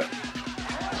love it.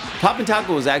 Poppin'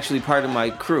 Taco was actually part of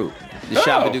my crew, the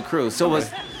Shabba-Doo crew. So was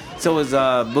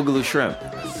Boogaloo Shrimp.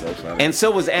 So funny. And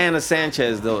so was Anna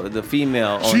Sanchez, the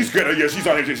female. She's good. Yeah, she's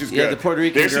on here. She's good. Yeah, the Puerto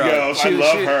Rican girl. There she goes.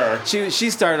 I love her. She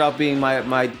started off being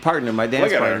my partner, my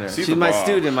dance partner. She's my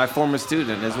student, my former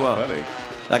student as well. Funny.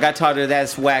 Like I taught her that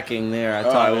swacking there.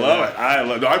 I love it.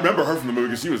 I remember her from the movie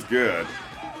because she was good.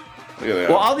 Look at that.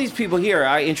 Well, all these people here,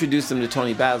 I introduced them to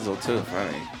Tony Basil too.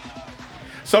 Funny.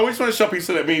 So we just want to show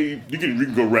people that you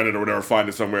can go rent it or whatever, find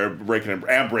it somewhere,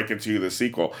 Breakin' to the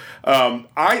sequel.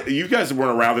 You guys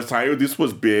weren't around this time. This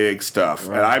was big stuff,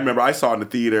 right. And I remember I saw it in the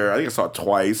theater. I think I saw it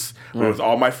twice. Right. It was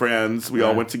all my friends. We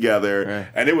all went together,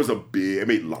 and it was it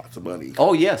made lots of money.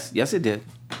 Oh yes, it did.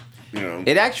 You know.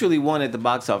 It actually won at the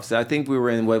box office. I think we were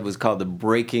in what was called the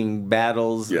Breaking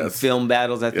Battles, film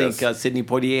battles. I think Sidney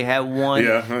Poitier had one.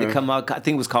 Yeah, to come out. I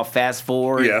think it was called Fast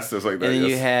Forward. Yes, it was like that. And then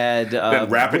you had then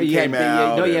Rappin' came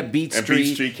out. You had Beat Street.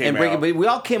 Beat Street came out. But we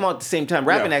all came out at the same time.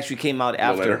 Rappin' actually came out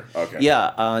after. Okay.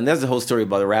 Yeah, and there's a whole story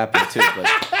about the Rappin' too. But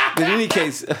in any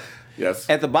case, yes.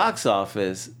 At the box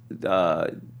office.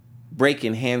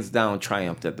 Breakin' hands down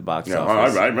triumphed at the box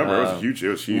office. I remember it was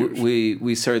huge.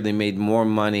 We certainly made more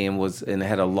money and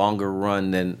had a longer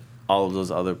run than all of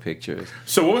those other pictures.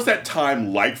 So what was that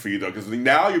time like for you though? Because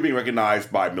now you're being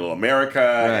recognized by Middle America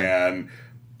and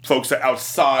folks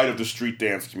outside of the street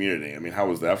dance community. I mean, how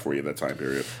was that for you at that time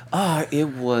period? It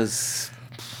was.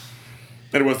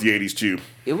 And it was the 80s too.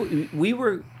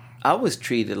 I was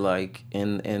treated like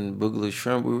in Boogaloo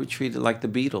Shrimp. We were treated like the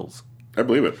Beatles. I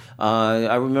believe it.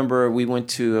 I remember we went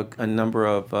to a number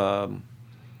of, like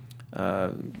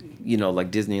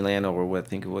Disneyland or what I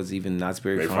think it was even Knott's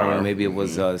Berry Farm. Maybe it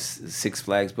was Six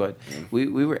Flags. But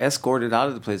we were escorted out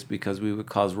of the place because we would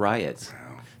cause riots.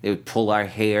 Wow. They would pull our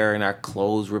hair and our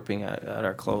clothes, ripping out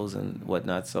our clothes and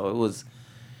whatnot. So it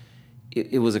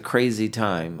was a crazy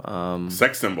time.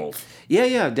 Sex symbols.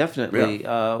 Yeah, definitely.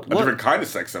 Yeah. A different kind of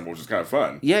sex symbol, which is kind of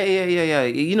fun. Yeah.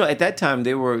 At that time,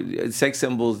 they were sex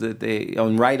symbols that they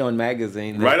on Right On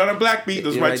magazine. Right On Black Beat.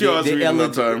 Those my two I was reading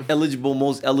at that time.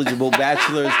 Most eligible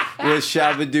bachelors was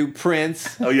Shabba-Doo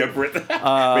Prince. Oh yeah, Prince.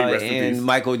 And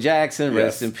Michael Jackson,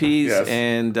 rest in peace. Yes.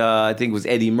 And I think it was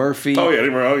Eddie Murphy. Oh yeah, Eddie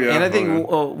Murphy. Yeah. And I think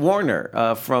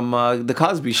Warner from The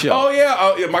Cosby Show. Oh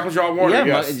yeah, Michael John Warner. Yeah,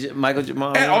 yes. Michael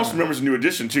John. And also remembers New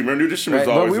Edition too. Remember New Edition was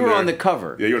always. But we were on the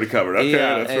cover. Yeah, you were on the cover. Okay,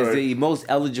 that's as right. the most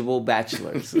eligible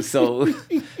bachelors. So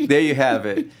there you have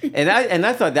it. And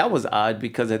I thought that was odd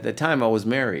because at the time I was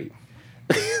married.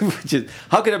 Which is,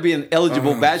 how could I be an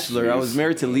eligible bachelor? Geez. I was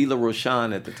married to Leela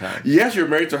Roshan at the time. Yes, you're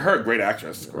married to her, great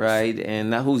actress, right?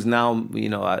 And who's now,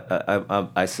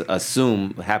 I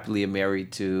assume happily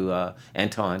married to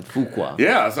Anton Fuqua.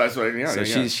 Yeah,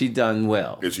 so she done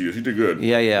well. Yeah, she did good.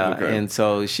 Yeah, okay. And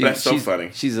so that's so funny.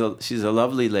 She's a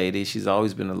lovely lady. She's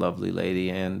always been a lovely lady,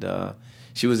 and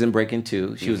she was in Breakin'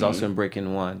 2. She was also in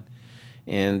Breakin' 1,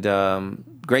 and.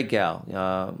 Great gal.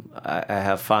 I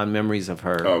have fond memories of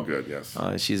her. Oh, good. Yes.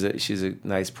 She's a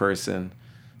nice person.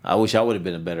 I wish I would have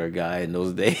been a better guy in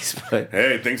those days, but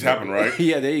hey, things happen, right?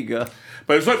 Yeah, there you go.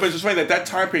 But it's just funny that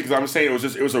time period, because I'm saying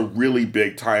it was a really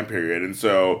big time period, and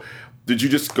so. Did you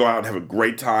just go out and have a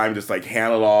great time, just like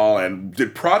handle it all? And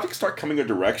did projects start coming a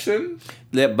direction?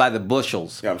 By the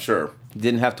bushels. Yeah, I'm sure.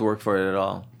 Didn't have to work for it at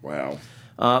all. Wow.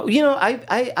 You know,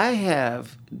 I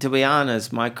have, to be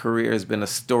honest, my career has been a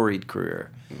storied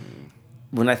career.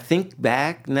 When I think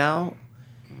back now,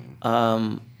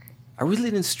 I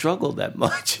really didn't struggle that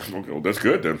much. Okay, well, that's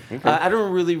good then. Okay. I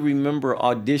don't really remember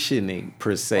auditioning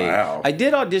per se. Wow. I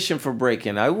did audition for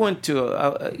Breakin'. I went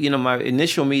to, my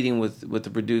initial meeting with the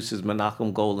producers,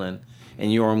 Menachem Golan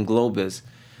and Yoram Globus,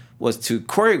 was to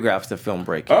choreograph the film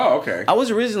Breakin'. Oh, okay. I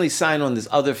was originally signed on this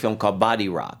other film called Body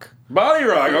Rock. Body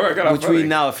Rock. Okay, got Which we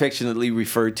now affectionately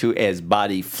refer to as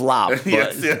Body Flop. But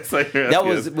yes, I hear that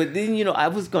was. But then I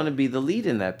was going to be the lead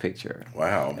in that picture.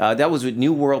 Wow. That was with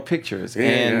New World Pictures,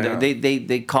 and yeah.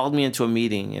 they called me into a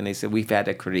meeting and they said we've had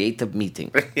a creative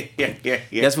meeting. yeah.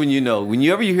 That's when you know.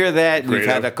 Whenever you hear that, we've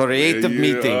had a creative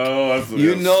meeting. Oh,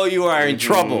 you know you are in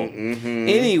trouble. Mm-hmm.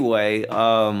 Anyway,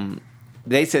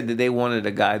 they said that they wanted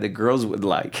a guy that girls would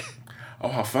like. Oh,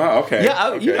 how fun. Okay. Yeah,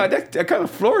 okay. that kind of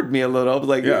floored me a little. I was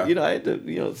like, Yeah. I had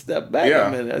to, step back Yeah.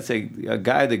 a minute. I say, a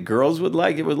guy that girls would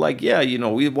like, it was like, yeah,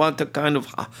 we want to kind of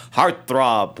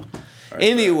heartthrob.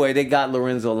 Anyway, they got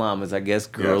Lorenzo Lamas. I guess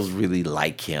girls really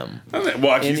like him.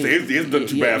 Well, actually, he isn't done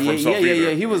too bad for himself yeah.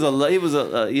 either. He was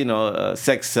a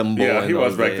sex symbol. Yeah, in he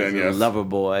was those back days, then, yes. a lover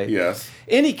boy. Yes.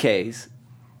 Any case,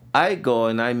 I go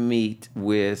and I meet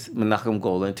with Menachem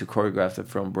Golan to choreograph the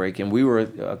film Breakin'. We were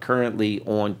currently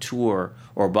on tour,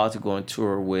 or about to go on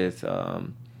tour with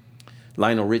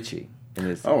Lionel Richie. Oh,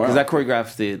 wow. Because I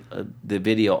choreographed the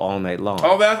video all night long.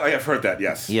 Oh, I have heard that,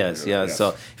 yes. Yes. So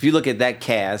if you look at that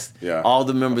cast, Yeah. all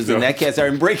the members in that cast are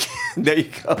in Breakin'. There you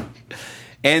go.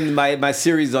 And my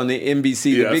series on the NBC, The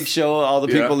Yes. Big Show, all the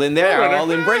people in there Oh, are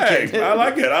all in Breakin'. hey, I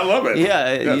like it. I love it.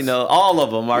 Yeah, Yes. all of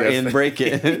them are Yes. in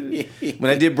Breakin'. When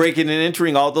I did Breakin' and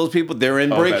Entering, all those people, they're in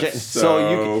Breakin'. That's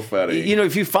so funny.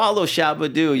 If you follow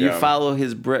Shabba-Doo, you Yeah. follow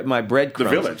my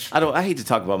breadcrumbs. The Village. I hate to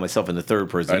talk about myself in the third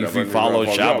person. I know, If you but follow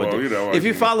well, Shabba-Doo, if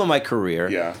you follow my career,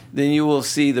 Yeah. then you will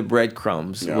see the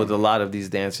breadcrumbs Yeah. with a lot of these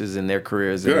dancers in their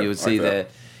careers, Good. and you would see I like that.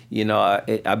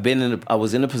 I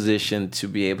was in a position to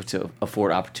be able to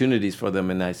afford opportunities for them,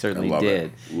 and I certainly love did,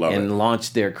 it. Love and it.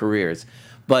 launched their careers.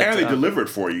 But And they delivered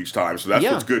for you each time, so that's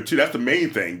Yeah. what's good, too. That's the main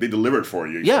thing. They delivered for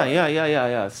you. each Yeah, time.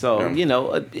 yeah. So,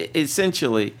 Yeah.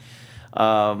 essentially,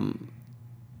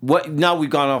 what now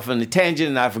we've gone off on a tangent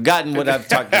and I've forgotten what I've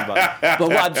talked about.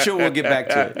 But I'm sure we'll get back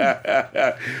to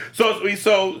it.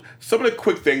 So some of the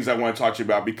quick things I want to talk to you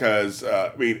about, because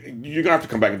you're gonna have to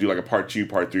come back and do like a part 2,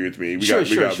 part 3 with me. We Sure.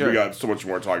 got so much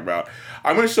more to talk about.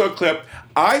 I'm gonna show a clip.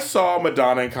 I saw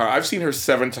Madonna in concert. I've seen her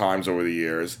 7 times over the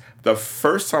years. The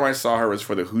first time I saw her was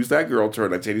for the Who's That Girl tour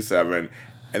in 1987,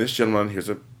 and this gentleman, here's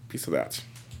a piece of that.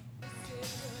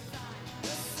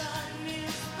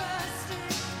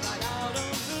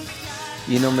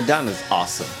 Madonna's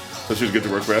awesome. So she was good to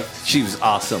work with. She was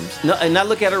awesome. No, and I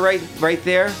look at her right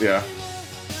there. Yeah.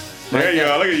 There you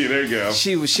go. Look at you. There you go.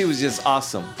 She was just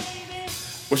awesome.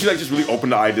 Was she like just really open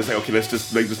to ideas? Like, okay, let's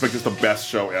make this the best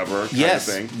show ever. Kind Yes,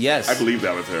 of thing? yes. I believe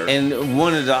that with her. And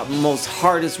one of the most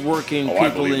hardest working I people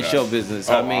believe in that. show business.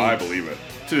 Oh, I mean, I believe it.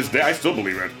 To this day, I still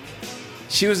believe it.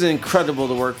 she was incredible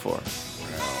to work for.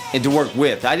 And to work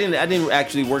with. I didn't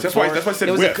actually work That's for why- her. that's why I said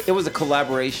it was with. it was a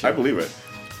collaboration. I believe it.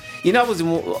 I was,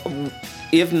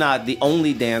 if not the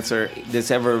only dancer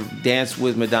that's ever danced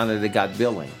with Madonna that got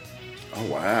billing. Oh,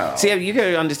 wow. See, you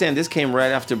gotta understand, this came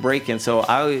right after Breakin', so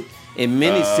I, in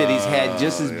many cities, had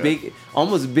just as big,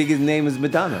 almost as big a name as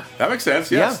Madonna. That makes sense.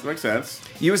 Yes, Yeah. that makes sense.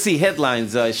 You would see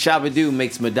headlines, Shabba-Doo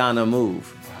makes Madonna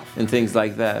move, and things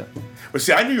like that. But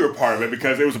see, I knew you were part of it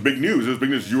because it was big news. It was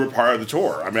big news. You were part of the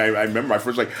tour. I mean, I remember my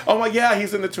first oh my yeah,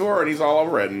 he's in the tour and he's all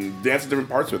over it and dancing different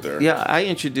parts with her. Yeah, I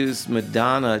introduced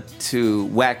Madonna to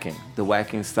whacking, the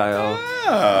whacking style,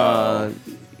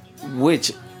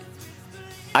 which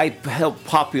I helped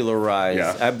popularize.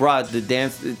 Yeah. I brought the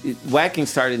dance. Whacking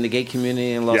started in the gay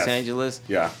community in Los Yes. Angeles.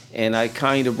 Yeah. And I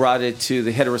kind of brought it to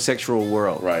the heterosexual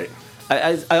world. Right.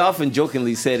 I often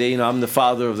jokingly said, I'm the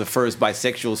father of the first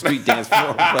bisexual street dance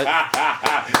form. But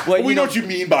well, We know what you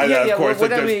mean by that, of course.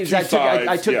 What Like, I mean there's is, two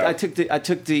I sides,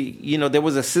 took the there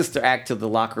was a sister act to the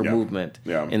locker movement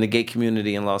Yeah. in the gay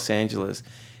community in Los Angeles,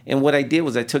 and what I did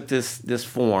was I took this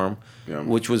form,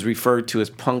 which was referred to as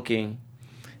punking.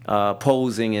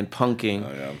 Posing and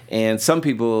punking, and some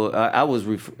people I was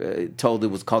told it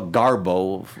was called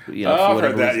garbo. I've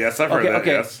heard that. Yes, I've heard that.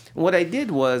 Yes. What I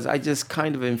did was I just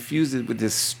kind of infused it with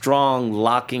this strong,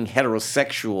 locking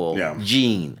heterosexual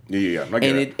gene. Yeah. I get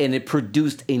And it. it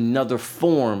produced another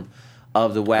form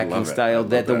of the whacking love it. I style love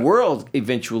that the that. world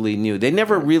eventually knew. They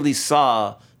never really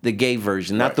saw the gay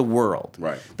version, not Right. the world.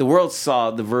 Right. The world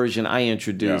saw the version I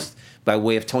introduced by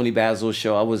way of Tony Basil's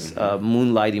show. I was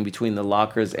moonlighting between the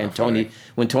Lockers, and funny.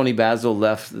 when Tony Basil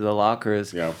left the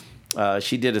Lockers, Yeah.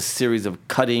 she did a series of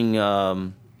cutting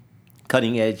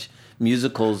edge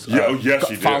musicals. Yeah, oh, yes,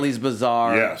 she did. Follies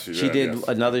Bazaar. Yeah, she did, yes.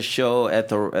 another show at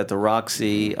the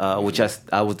Roxy, which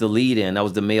I was the lead in. I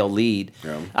was the male lead.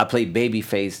 Yeah. I played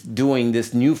Babyface, doing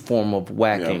this new form of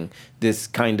whacking, Yeah. this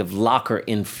kind of locker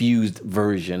infused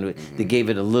version that gave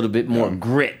it a little bit more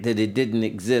grit that it didn't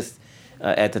exist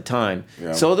at the time.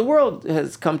 Yeah. So the world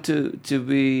has come to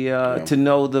be to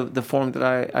know the form that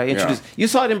I introduced. You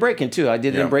saw it in Breaking too. I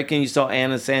did it Yeah. in Breaking. You saw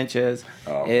Anna Sanchez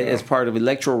as part of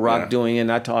electro rock Yeah. doing it,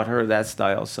 and I taught her that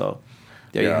style. So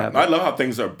there you have I it. love how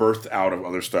things are birthed out of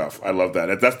other stuff. I love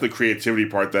that. That's the creativity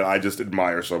part that I just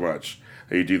admire so much.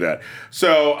 How you do that.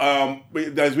 So,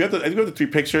 guys, we have the three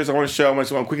pictures. I want to show him. I want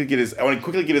to quickly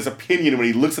get his opinion when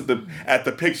he looks at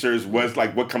the pictures.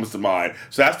 What comes to mind?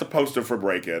 So that's the poster for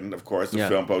Breakin', of course, the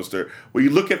film poster. When you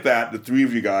look at that, the three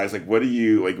of you guys, what do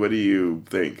you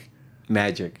think?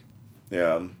 Magic.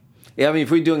 Yeah. Yeah, I mean,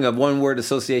 if we're doing a one-word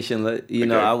association,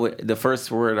 Okay. the first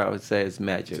word I would say is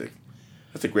magic.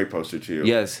 That's a great poster too.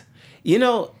 Yes.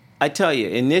 I tell you,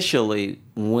 initially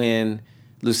when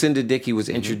Lucinda Dickey was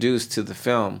introduced to the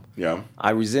film, Yeah. I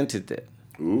resented it.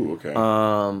 Ooh. Okay.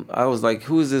 I was like,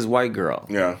 "Who is this white girl?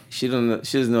 Yeah. She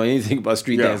doesn't know anything about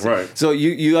street Yeah, dancing." right. So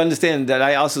you understand that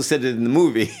I also said it in the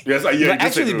movie. Yes, But you did say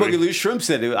actually, it in the Boogie movie. Lou Shrimp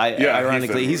said it. he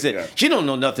Ironically, he said said, it, yeah. "She don't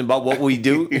know nothing about what we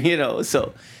do."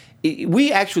 So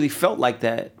we actually felt like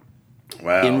that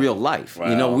Wow. in real life.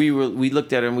 Wow. We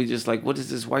looked at her and we just like, what is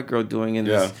this white girl doing in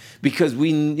Yeah. this? Because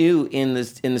we knew in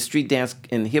the street dance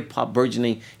and hip hop,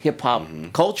 burgeoning hip hop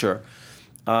culture,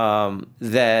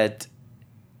 that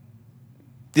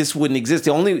this wouldn't exist.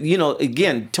 The only,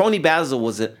 again, Tony Basil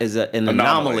was an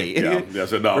anomaly. Yeah,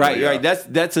 that's an anomaly. Right.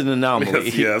 That's an anomaly.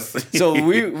 Yes. So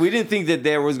we didn't think that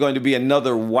there was going to be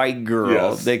another white girl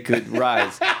Yes. that could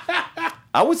rise.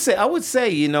 I would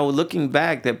say, looking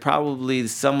back, that probably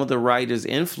some of the writers'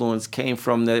 influence came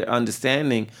from their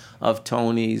understanding of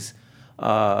Tony's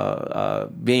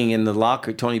being in the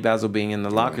locker, Tony Basil being in the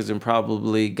lockers, and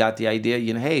probably got the idea,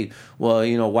 hey, well,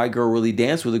 white girl really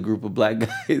dance with a group of black guys.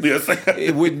 Yes.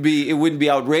 It wouldn't be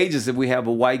outrageous if we have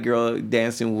a white girl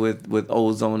dancing with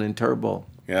Ozone and Turbo.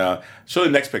 Yeah. Show the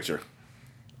next picture.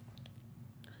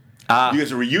 You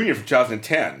guys a reunion from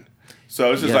 2010.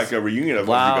 So it's just Yes. like a reunion of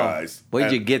you Wow. guys. Where'd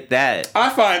And you get that? I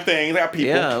find things. I got people.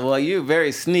 Yeah, well, you're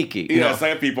very sneaky. Yes, I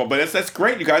have people, but that's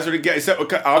great. You guys are together. Except,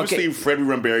 obviously, Okay. Freddie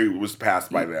Rumberry was passed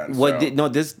by then.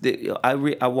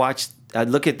 I watched. I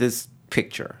look at this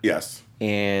picture. Yes.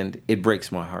 And it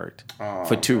breaks my heart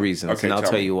for two reasons, Okay, and I'll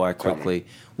tell tell me. you why Tell me. quickly.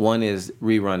 One is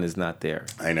Rerun is not there.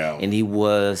 I know. And he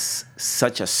was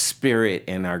such a spirit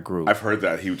in our group. I've heard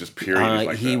that. He was just period.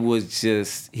 Like he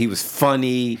that. he was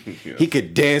funny. Yes. He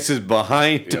could dance his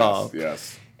behind off.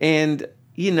 Yes. And,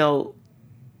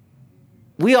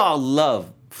 we all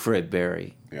love Fred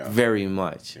Berry Yeah. very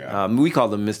much. Yeah. We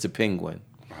call him Mr. Penguin.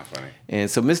 How funny.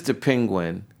 And so Mr.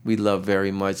 Penguin, we love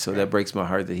very much. So that breaks my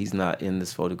heart that he's not in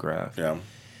this photograph. Yeah.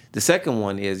 The second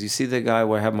one is, you see the guy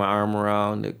where I have my arm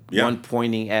around, the Yeah. one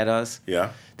pointing at us?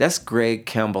 Yeah. That's Greg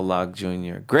Campbell-Locke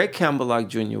Jr. Greg Campbell-Locke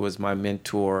Jr. was my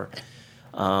mentor.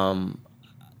 I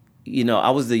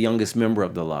was the youngest member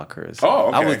of the Lockers. Oh,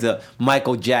 okay. I was the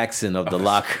Michael Jackson of the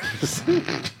Lockers. For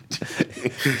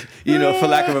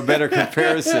lack of a better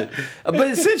comparison.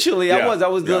 But essentially, Yeah, I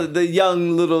was yeah. the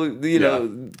young little,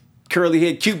 curly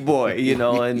haired cute boy,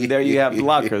 and there you have the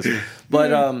Lockers.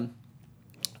 But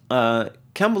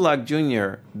Campbell-Locke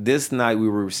Jr., this night we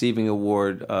were receiving an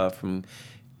award from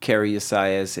Carrie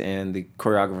Isaias and the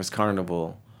Choreographers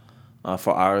Carnival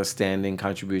for our outstanding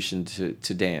contribution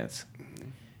to dance.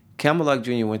 Campbell-Locke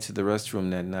Jr. went to the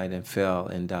restroom that night and fell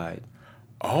and died.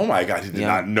 Oh my God! He did Yeah.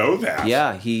 not know that.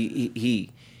 Yeah, he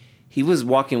was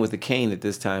walking with a cane at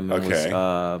this time and Okay.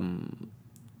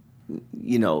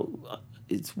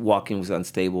 his walking was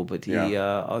unstable, but he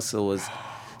Yeah. also was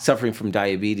suffering from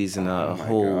diabetes and a my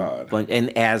whole God. bunch,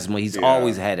 and asthma. He's Yeah.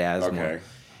 always had asthma. Okay.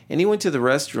 And he went to the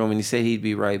restroom and he said he'd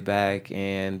be right back.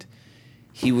 And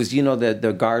he was,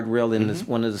 the guardrail in this,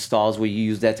 one of the stalls where you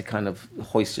use that to kind of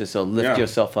hoist yourself, lift Yeah.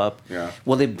 yourself up. Yeah.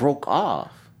 Well, it broke off,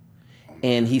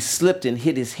 and he slipped and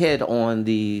hit his head on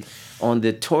the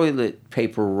toilet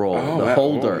paper roll, Oh, the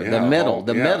holder, yeah. the metal, Oh,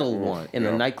 the yeah. metal one in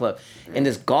Yeah. the nightclub, and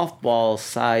this golf ball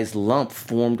sized lump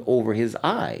formed over his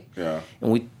eye. Yeah.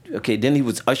 And then he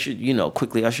was ushered,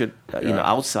 quickly ushered, Yeah.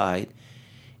 outside.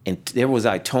 and there was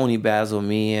Tony Basil,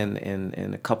 me,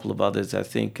 and a couple of others. I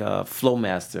think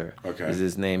Flowmaster is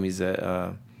his name. He's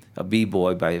a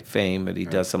b-boy by fame, but he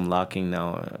does some locking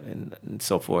now and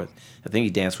so forth. I think he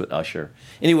danced with Usher.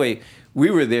 Anyway, we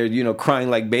were there, crying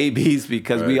like babies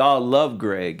because we all love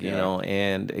Greg, you know,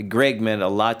 and Greg meant a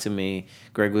lot to me.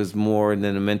 Greg was more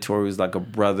than a mentor. He was like a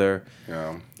brother.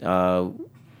 Yeah.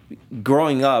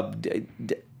 Growing up,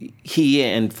 he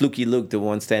and Fluky Luke, the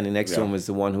one standing next to him, was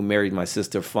the one who married my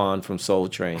sister Fawn from Soul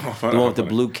Train, the one with the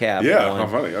blue cap. Yeah, how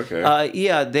funny.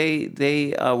 Okay.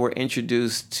 They were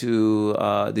introduced to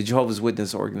the Jehovah's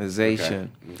Witness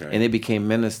organization, and they became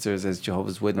ministers as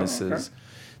Jehovah's Witnesses. Oh, okay.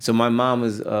 So my mom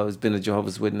has been a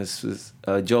Jehovah's Witness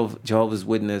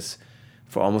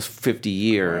for almost 50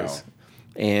 years. Wow.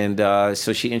 And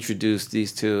so she introduced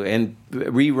these two. And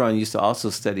Rerun used to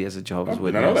also study as a Jehovah's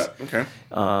Witness. I know that. Okay.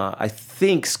 I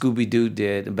think Scooby-Doo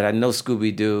did, but I know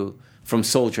Scooby-Doo from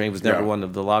Soul Train was never one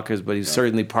of the lockers, but he was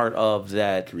certainly part of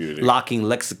that community locking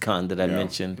lexicon that I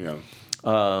mentioned. Yeah.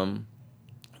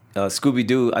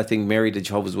 Scooby-Doo, I think, married a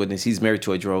Jehovah's Witness. He's married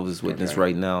to a Jehovah's Witness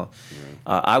right now.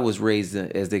 Yeah. I was raised,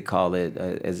 as they call it,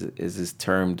 as is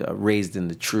termed, raised in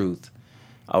the truth.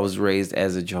 I was raised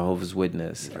as a Jehovah's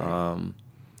Witness. Okay.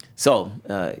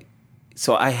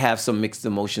 So I have some mixed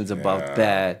emotions about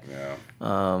that. Yeah.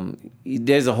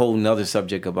 There's a whole nother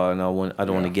subject about it, and I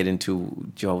don't want to get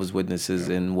into Jehovah's Witnesses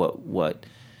and what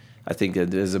I think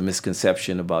that there's a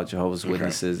misconception about Jehovah's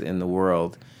Witnesses in the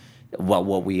world,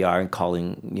 what we are, and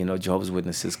calling Jehovah's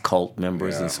Witnesses cult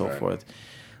members and so forth.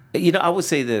 I would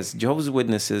say this: Jehovah's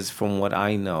Witnesses, from what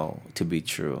I know to be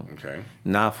true,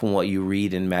 not from what you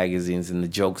read in magazines and the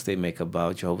jokes they make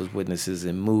about Jehovah's Witnesses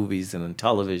in movies and on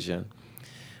television,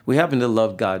 we happen to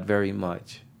love God very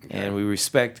much, and we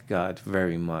respect God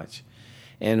very much.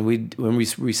 And when we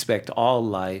respect all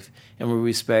life, and we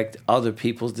respect other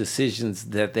people's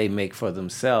decisions that they make for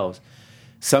themselves,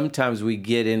 sometimes we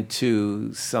get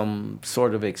into some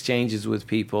sort of exchanges with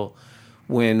people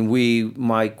when we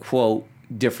might quote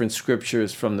different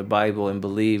scriptures from the Bible and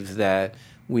believe that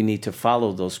we need to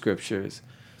follow those scriptures.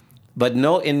 But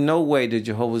in no way do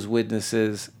Jehovah's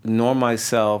Witnesses, nor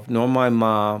myself, nor my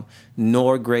mom,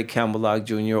 nor Greg Campbell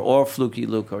Jr., or Fluky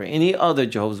Luke, or any other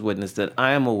Jehovah's Witness that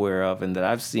I am aware of and that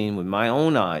I've seen with my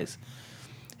own eyes,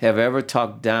 have ever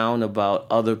talked down about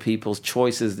other people's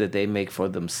choices that they make for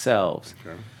themselves.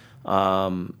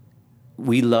 Okay.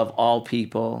 We love all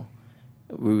people.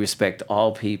 We respect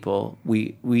all people.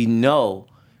 We know,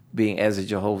 being as a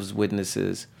Jehovah's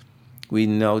Witnesses, we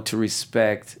know to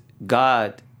respect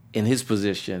God in his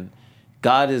position.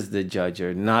 God is the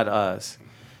judger, not us.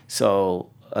 So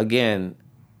again,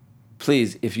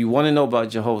 please, if you want to know about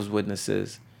Jehovah's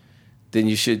Witnesses, then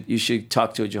you should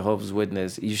talk to a Jehovah's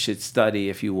Witness. You should study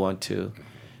if you want to.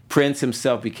 Prince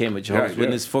himself became a Jehovah's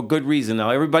Witness for good reason.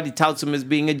 Now, everybody touts him as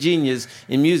being a genius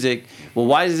in music. Well,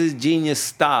 why does his genius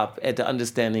stop at the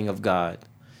understanding of God?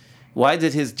 Why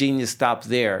did his genius stop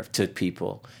there to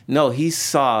people? No, he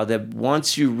saw that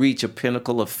once you reach a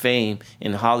pinnacle of fame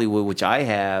in Hollywood, which I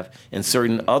have and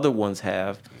certain other ones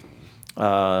have,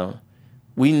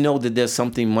 we know that there's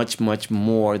something much, much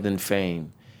more than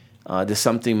fame. There's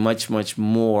something much, much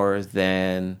more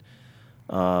than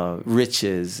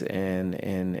riches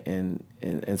and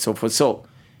so forth. So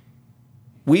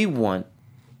we want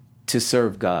to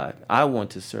serve God. I want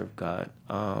to serve God.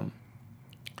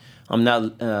 I'm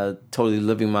not totally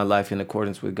living my life in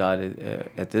accordance with God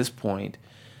at this point,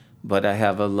 but I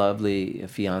have a lovely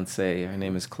fiance. Her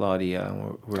name is Claudia.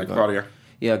 Hi, Claudia.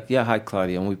 Yeah. Hi,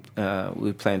 Claudia. And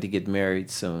we plan to get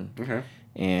married soon. Okay.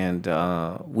 And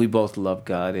we both love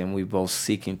God, and we both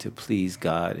seeking to please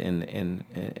God in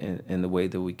the way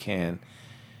that we can.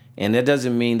 And that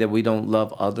doesn't mean that we don't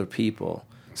love other people.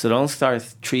 So don't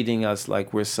start treating us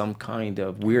like we're some kind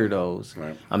of weirdos.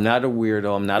 Right. I'm not a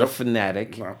weirdo. I'm not a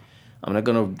fanatic. No. I'm not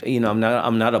gonna,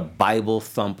 I'm not a Bible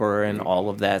thumper and all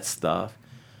of that stuff.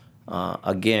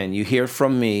 Again, you hear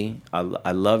from me.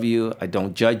 I love you. I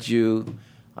don't judge you.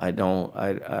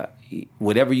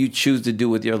 Whatever you choose to do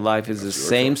with your life is the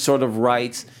same sort of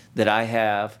rights that I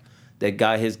have, that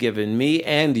God has given me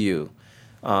and you.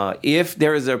 If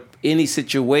there is any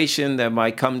situation that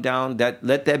might come down,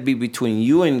 let that be between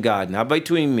you and God, not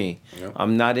between me. Yep.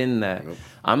 I'm not in that. Yep.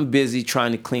 I'm busy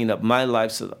trying to clean up my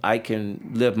life so that I can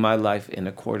live my life in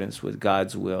accordance with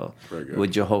God's will,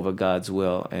 with Jehovah God's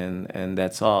will, and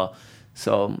that's all.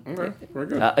 So, okay, very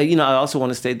good. I also want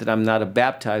to state that I'm not a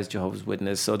baptized Jehovah's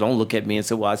Witness, so don't look at me and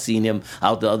say, "Well, I seen him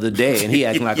out the other day and he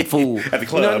acting like a fool." At the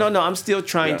club. No. I'm still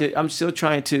trying to. I'm still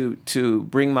trying to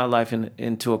bring my life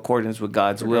into accordance with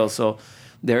God's will. So,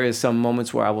 there is some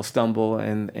moments where I will stumble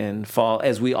and fall,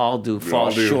 as we all do, fall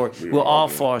all do. short. We We'll all all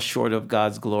do. fall short of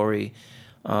God's glory.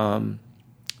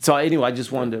 So anyway, I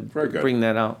just wanted Very to good. bring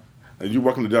that out. You're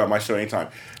welcome to do it on my show anytime.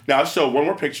 Now, I'll show one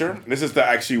more picture. This is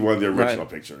actually one of the original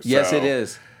pictures. Yes, So- it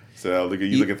is. So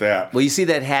look at that. Well, you see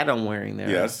that hat I'm wearing there.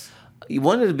 Yes.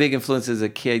 One of the big influences as a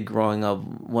kid growing up,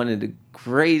 one of the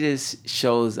greatest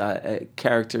shows,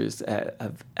 characters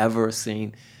I've ever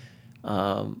seen,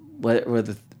 were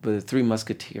the Three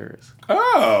Musketeers.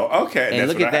 Oh, okay. And That's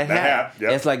look at what that hat.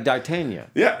 Yep. It's like D'Artagnan.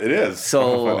 Yeah, it is. So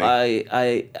Oh,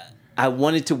 funny. I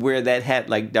wanted to wear that hat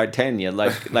like D'Artagnan,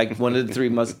 like one of the Three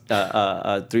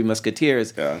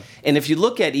Musketeers. Yeah. And if you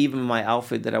look at even my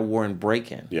outfit that I wore in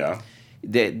Breakin', Yeah.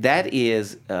 that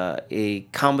is a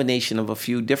combination of a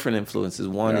few different influences.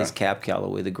 One Yeah. is Cab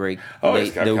Calloway, the great, Oh,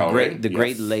 it's Cab Calloway.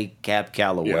 great Yes. late Cab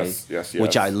Calloway, Yes, yes,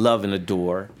 which yes. I love and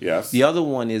adore. Yes. The other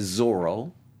one is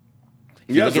Zorro.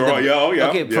 Yeah, Look at Zorro, the- yeah, oh, yeah.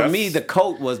 Okay, for yes. me, the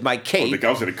coat was my cape. the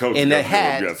coat, and the yes,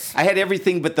 hat. yes. I had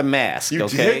everything but the mask. You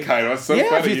okay? did kind of. That's so yeah,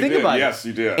 funny. if you think did. about Yes, it.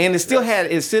 you did. And it still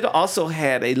Yes. also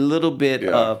had a little bit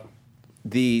Yeah. of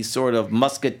the sort of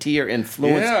musketeer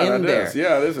influence Yeah, in that there. is.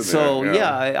 Yeah, it is in so there,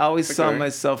 yeah. I always saw Okay.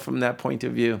 myself from that point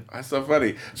of view. That's so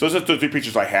funny. So it's just the three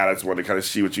pictures I had. I just wanted to kind of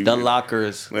see what you The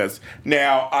lockers. Yes.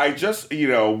 Now I just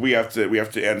we have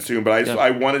to end soon, but Yeah. I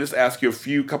want to just ask you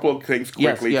a couple of things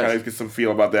quickly, yes. kind of get some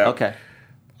feel about that. Okay.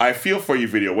 I Feel For You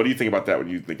video. What do you think about that when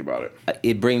you think about it?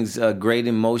 It brings great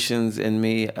emotions in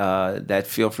me. That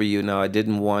feel for you. Now, I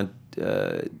didn't want,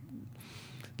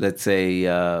 let's say,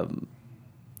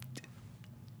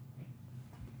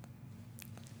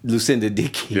 Lucinda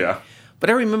Dickey. Yeah. But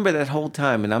I remember that whole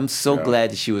time, and I'm so Yeah. glad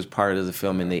that she was part of the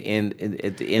film. In the end,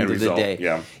 at the end of result, the day,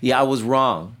 yeah. I was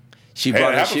wrong. She Hey,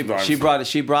 brought it happens sometimes.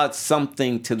 she brought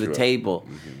something to the Sure. table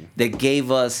that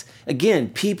gave us, again,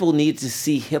 people need to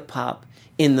see hip hop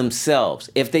in themselves.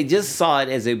 If they just saw it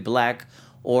as a black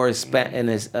or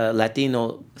a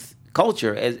Latino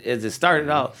culture as it started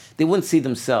out, they wouldn't see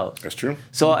themselves. That's true.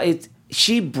 So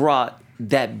she brought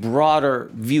that broader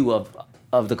view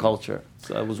of the culture.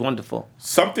 So it was wonderful.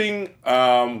 Something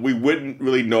we wouldn't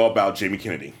really know about Jamie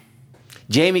Kennedy.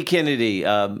 Jamie Kennedy,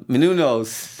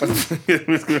 Menounos.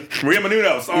 Maria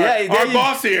Menounos, our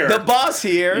boss here. The boss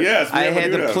here. Yes, I Maria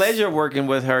had the Menounos. pleasure working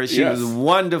with her. She Yes. was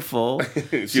wonderful.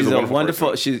 She's a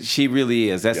wonderful person. She really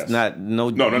is. That's Yes. not no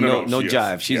She is.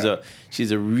 jive. Yeah.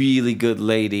 She's a really good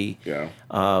lady. Yeah.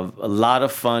 A lot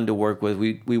of fun to work with.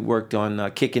 We worked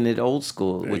on Kicking It Old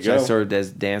School, you which I go. served as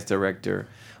dance director,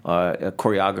 a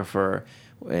choreographer,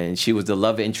 and she was the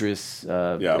love interest.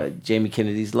 Jamie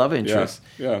Kennedy's love interest.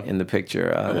 Yeah. In the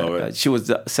picture. I love it. She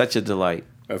was such a delight.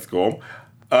 That's cool.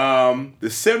 The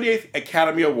 78th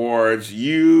Academy Awards,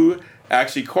 you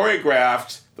actually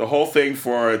choreographed the whole thing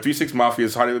for 3 6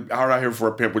 Mafia's Hard Out Here for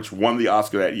a Pimp, which won the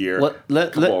Oscar that year. Well,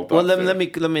 let Couple of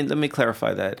me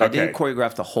clarify that. I didn't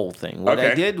choreograph the whole thing. What I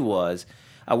Okay. did was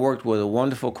I worked with a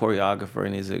wonderful choreographer,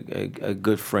 and he's a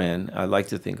good friend. I like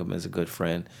to think of him as a good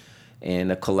friend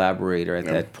and a collaborator at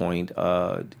that point,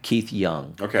 Keith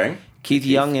Young. Okay. Keith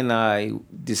Young and I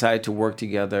decided to work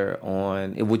together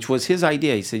on, which was his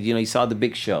idea. He said, he saw The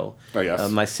Big Show, Oh, yes.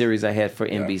 my series I had for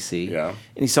NBC. Yeah.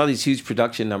 And he saw these huge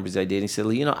production numbers I did. And he said,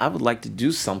 I would like to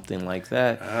do something like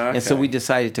that. And so Okay. we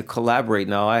decided to collaborate.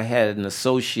 Now, I had an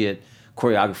associate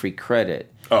choreography credit.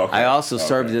 Oh, okay. I also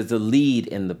served Okay. as the lead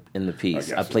in the piece.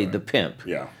 guess I played so. the pimp.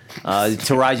 Yeah.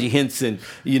 Taraji Henson,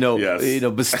 Yes.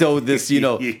 bestowed this,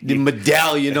 the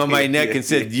medallion on my neck and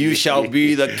said, "You shall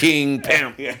be the king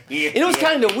pimp." Yeah. It was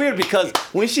kind of weird because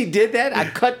when she did that, I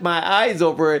cut my eyes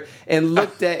over it and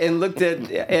looked at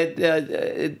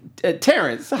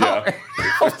Terrence. Yeah.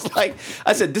 I was like,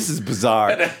 I said, "This is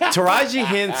bizarre." Taraji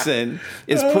Henson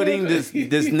is putting this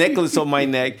necklace on my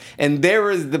neck, and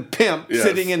there is the pimp Yes,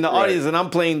 sitting in the right. audience, and I'm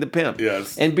playing the pimp.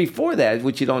 Yes. And before that,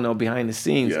 which you don't know behind the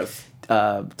scenes. Yes.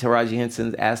 Taraji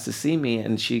Henson asked to see me,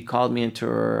 and she called me into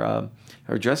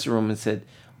her dressing room and said,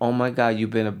 "Oh my God,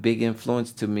 you've been a big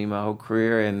influence to me my whole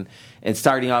career, and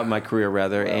starting out my career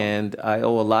rather, and I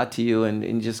owe a lot to you."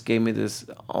 And just gave me this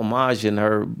homage in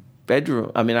her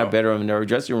bedroom. I mean, not bedroom, in her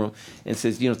dressing room, and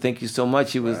says, "Thank you so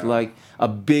much." She was like a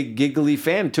big giggly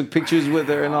fan. Took pictures with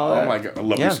her and all that. Oh my God, I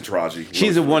love Lisa Taraji.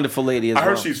 She's a wonderful lady as I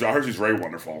heard well. she's very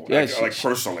wonderful. Yeah, like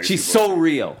personally. she's so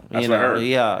real. That's what I heard.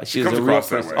 Yeah, She she's comes a real across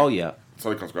that person. way. Oh yeah. So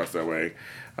it comes across that way.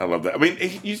 I love that. I mean,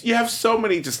 you have so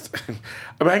many just.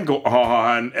 I can go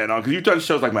on and on because you've done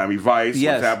shows like Miami Vice,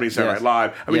 Yes, What's Happening, Saturday yes. Night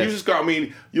Live. I mean, Yes. you just got. I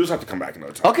mean, you just have to come back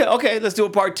another time. Okay, let's do a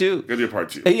part two. We're gonna do a part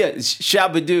 2. Yeah,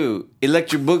 Shabadoo,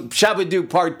 Shabadoo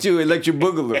Part 2, Electric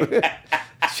Boogaloo.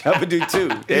 Shabadoo 2.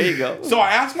 There you go. So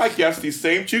I ask my guests these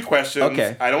same 2 questions.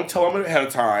 Okay. I don't tell them ahead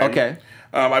of time. Okay.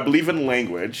 I believe in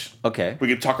language. Okay. We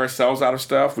can talk ourselves out of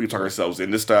stuff. We can talk ourselves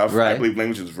into stuff. Right. I believe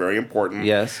language is very important.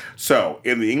 Yes. So,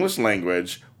 in the English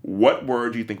language, what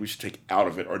word do you think we should take out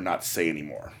of it or not say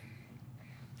anymore?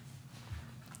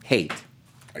 Hate.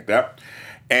 Like that.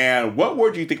 And what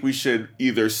word do you think we should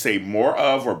either say more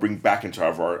of or bring back into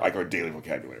our daily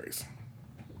vocabularies?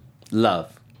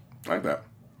 Love. Like that.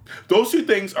 Those two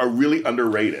things are really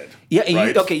underrated. Yeah,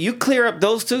 and right? you clear up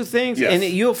those two things, Yes. and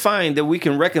you'll find that we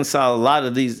can reconcile a lot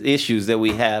of these issues that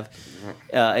we have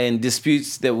and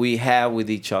disputes that we have with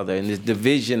each other and this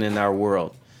division in our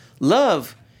world.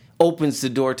 Love opens the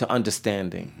door to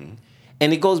understanding,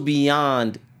 and it goes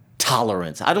beyond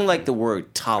tolerance. I don't like the word I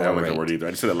tolerate. don't like the word either. I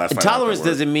just said that last And night. I don't like tolerance that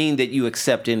word. doesn't mean that you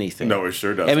accept anything. No, it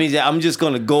sure doesn't. I mean, I'm just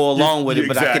going to go along with it,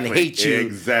 but I can Exactly. hate you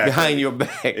Exactly. behind your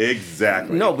back.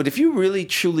 Exactly. No, but if you really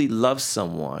truly love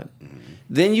someone,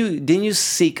 then you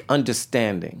seek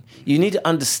understanding. You need to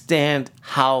understand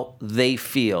how they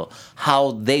feel,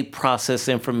 how they process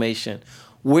information,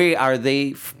 where are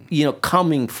they,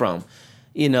 coming from.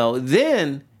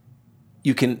 Then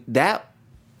you can that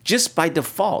just by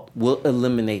default will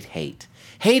eliminate hate.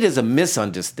 Hate is a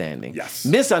misunderstanding. Yes.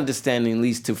 Misunderstanding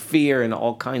leads to fear and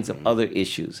all kinds of other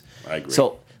issues. I agree.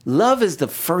 So love is the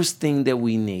first thing that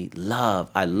we need. Love.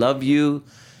 I love you.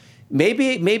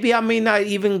 Maybe I may not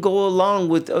even go along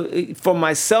with for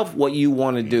myself what you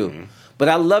want to do. But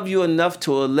I love you enough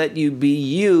to let you be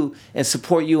you and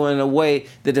support you in a way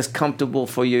that is comfortable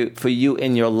for you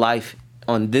in your life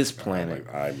on this planet.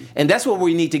 And that's what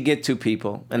we need to get to,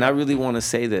 people. And I really want to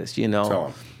say this, Tell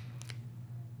 'em.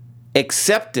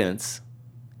 Acceptance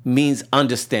means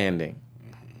understanding.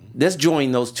 Let's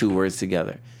join those two words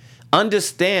together.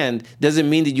 Understand doesn't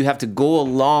mean that you have to go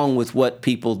along with what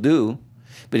people do,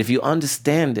 but if you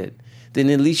understand it, then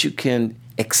at least you can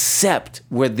accept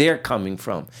where they're coming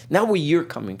from, not where you're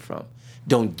coming from.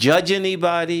 Don't judge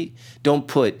anybody. Don't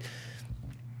put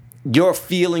your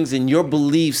feelings and your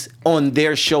beliefs on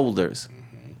their shoulders.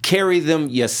 Carry them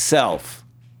yourself.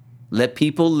 Let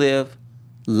people live,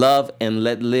 love, and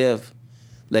let live.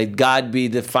 Let God be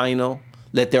the final.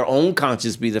 Let their own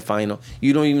conscience be the final.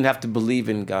 You don't even have to believe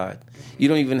in God. You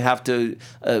don't even have to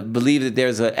believe that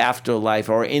there's an afterlife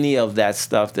or any of that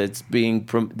stuff that's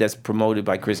that's promoted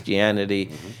by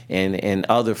Christianity and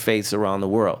other faiths around the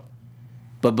world.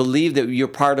 But believe that you're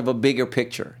part of a bigger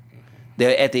picture.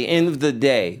 That at the end of the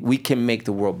day, we can make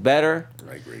the world better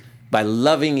I agree. by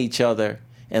loving each other,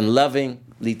 and loving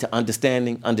leads to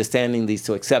understanding. Understanding leads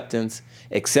to acceptance.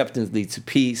 Acceptance leads to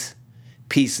peace.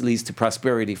 Peace leads to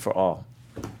prosperity for all.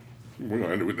 We're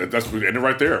gonna end it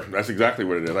right there. That's exactly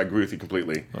what it is. I agree with you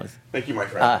completely. Thank you, my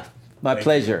friend. My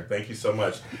pleasure. Thank you so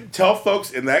much. Tell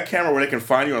folks in that camera where they can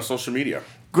find you on social media.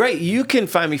 Great. You can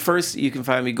find me first. You can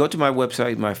find me. Go to my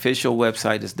website. My official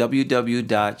website is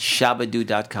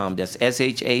www.shabadoo.com. That's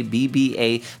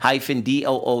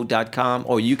SHABBA-DOO.com.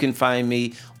 Or you can find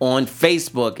me on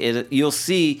Facebook. You'll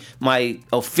see my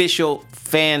official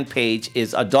fan page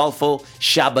is Adolfo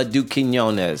Shabadoo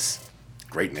Quinones.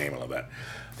 Great name. I love that.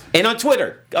 And on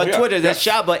Twitter. Twitter, that's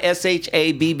yes. Shaba,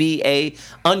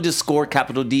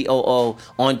 SHABBA_DOO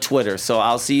on Twitter. So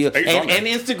I'll see you. Hey, And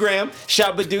Instagram,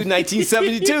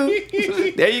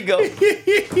 Shabadoo1972. There you go.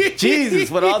 Jesus,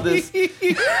 with all this. You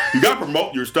got to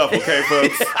promote your stuff, okay,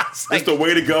 folks? It's like- It's the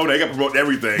way to go. They got to promote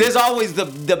everything. There's always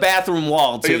the bathroom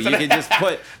wall, too. You can just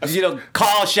put,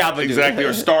 call Shabadoo. Exactly,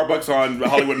 or Starbucks on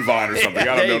Hollywood and Vine or something. I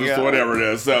There don't know, you just go. whatever it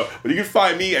is. So, but you can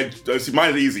find me at,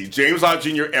 mine is easy, James Lott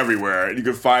Jr. everywhere. And you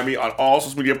can find me on all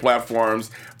social media platforms,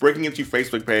 Breaking Into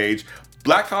Facebook page,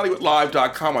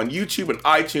 BlackHollywoodLive.com on YouTube and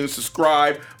iTunes.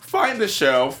 Subscribe, find the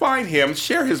show, find him,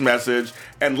 share his message,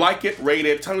 and like it, rate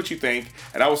it, tell me what you think,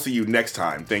 and I will see you next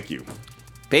time. Thank you.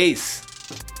 Peace.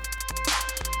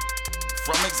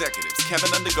 From executives Kevin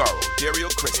Undergaro, Dario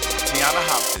Christie, Tiana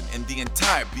Hopton, and the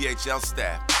entire BHL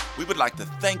staff, we would like to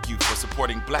thank you for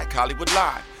supporting Black Hollywood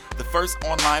Live, the first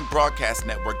online broadcast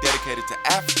network dedicated to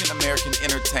African American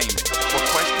entertainment. For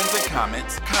questions and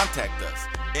comments, contact us.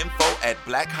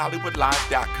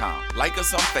 info@blackhollywoodlive.com. Like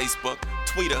us on Facebook,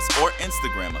 tweet us, or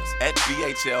Instagram us at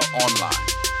BHL Online.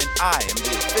 And I am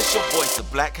the official voice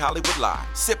of Black Hollywood Live,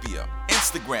 Scipio.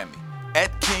 Instagram me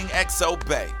at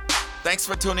KingXOBay. Thanks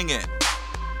for tuning in.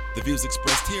 The views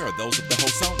expressed here are those of the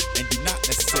host only and do not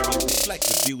necessarily reflect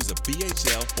the views of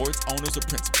BHL or its owners or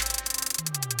principals.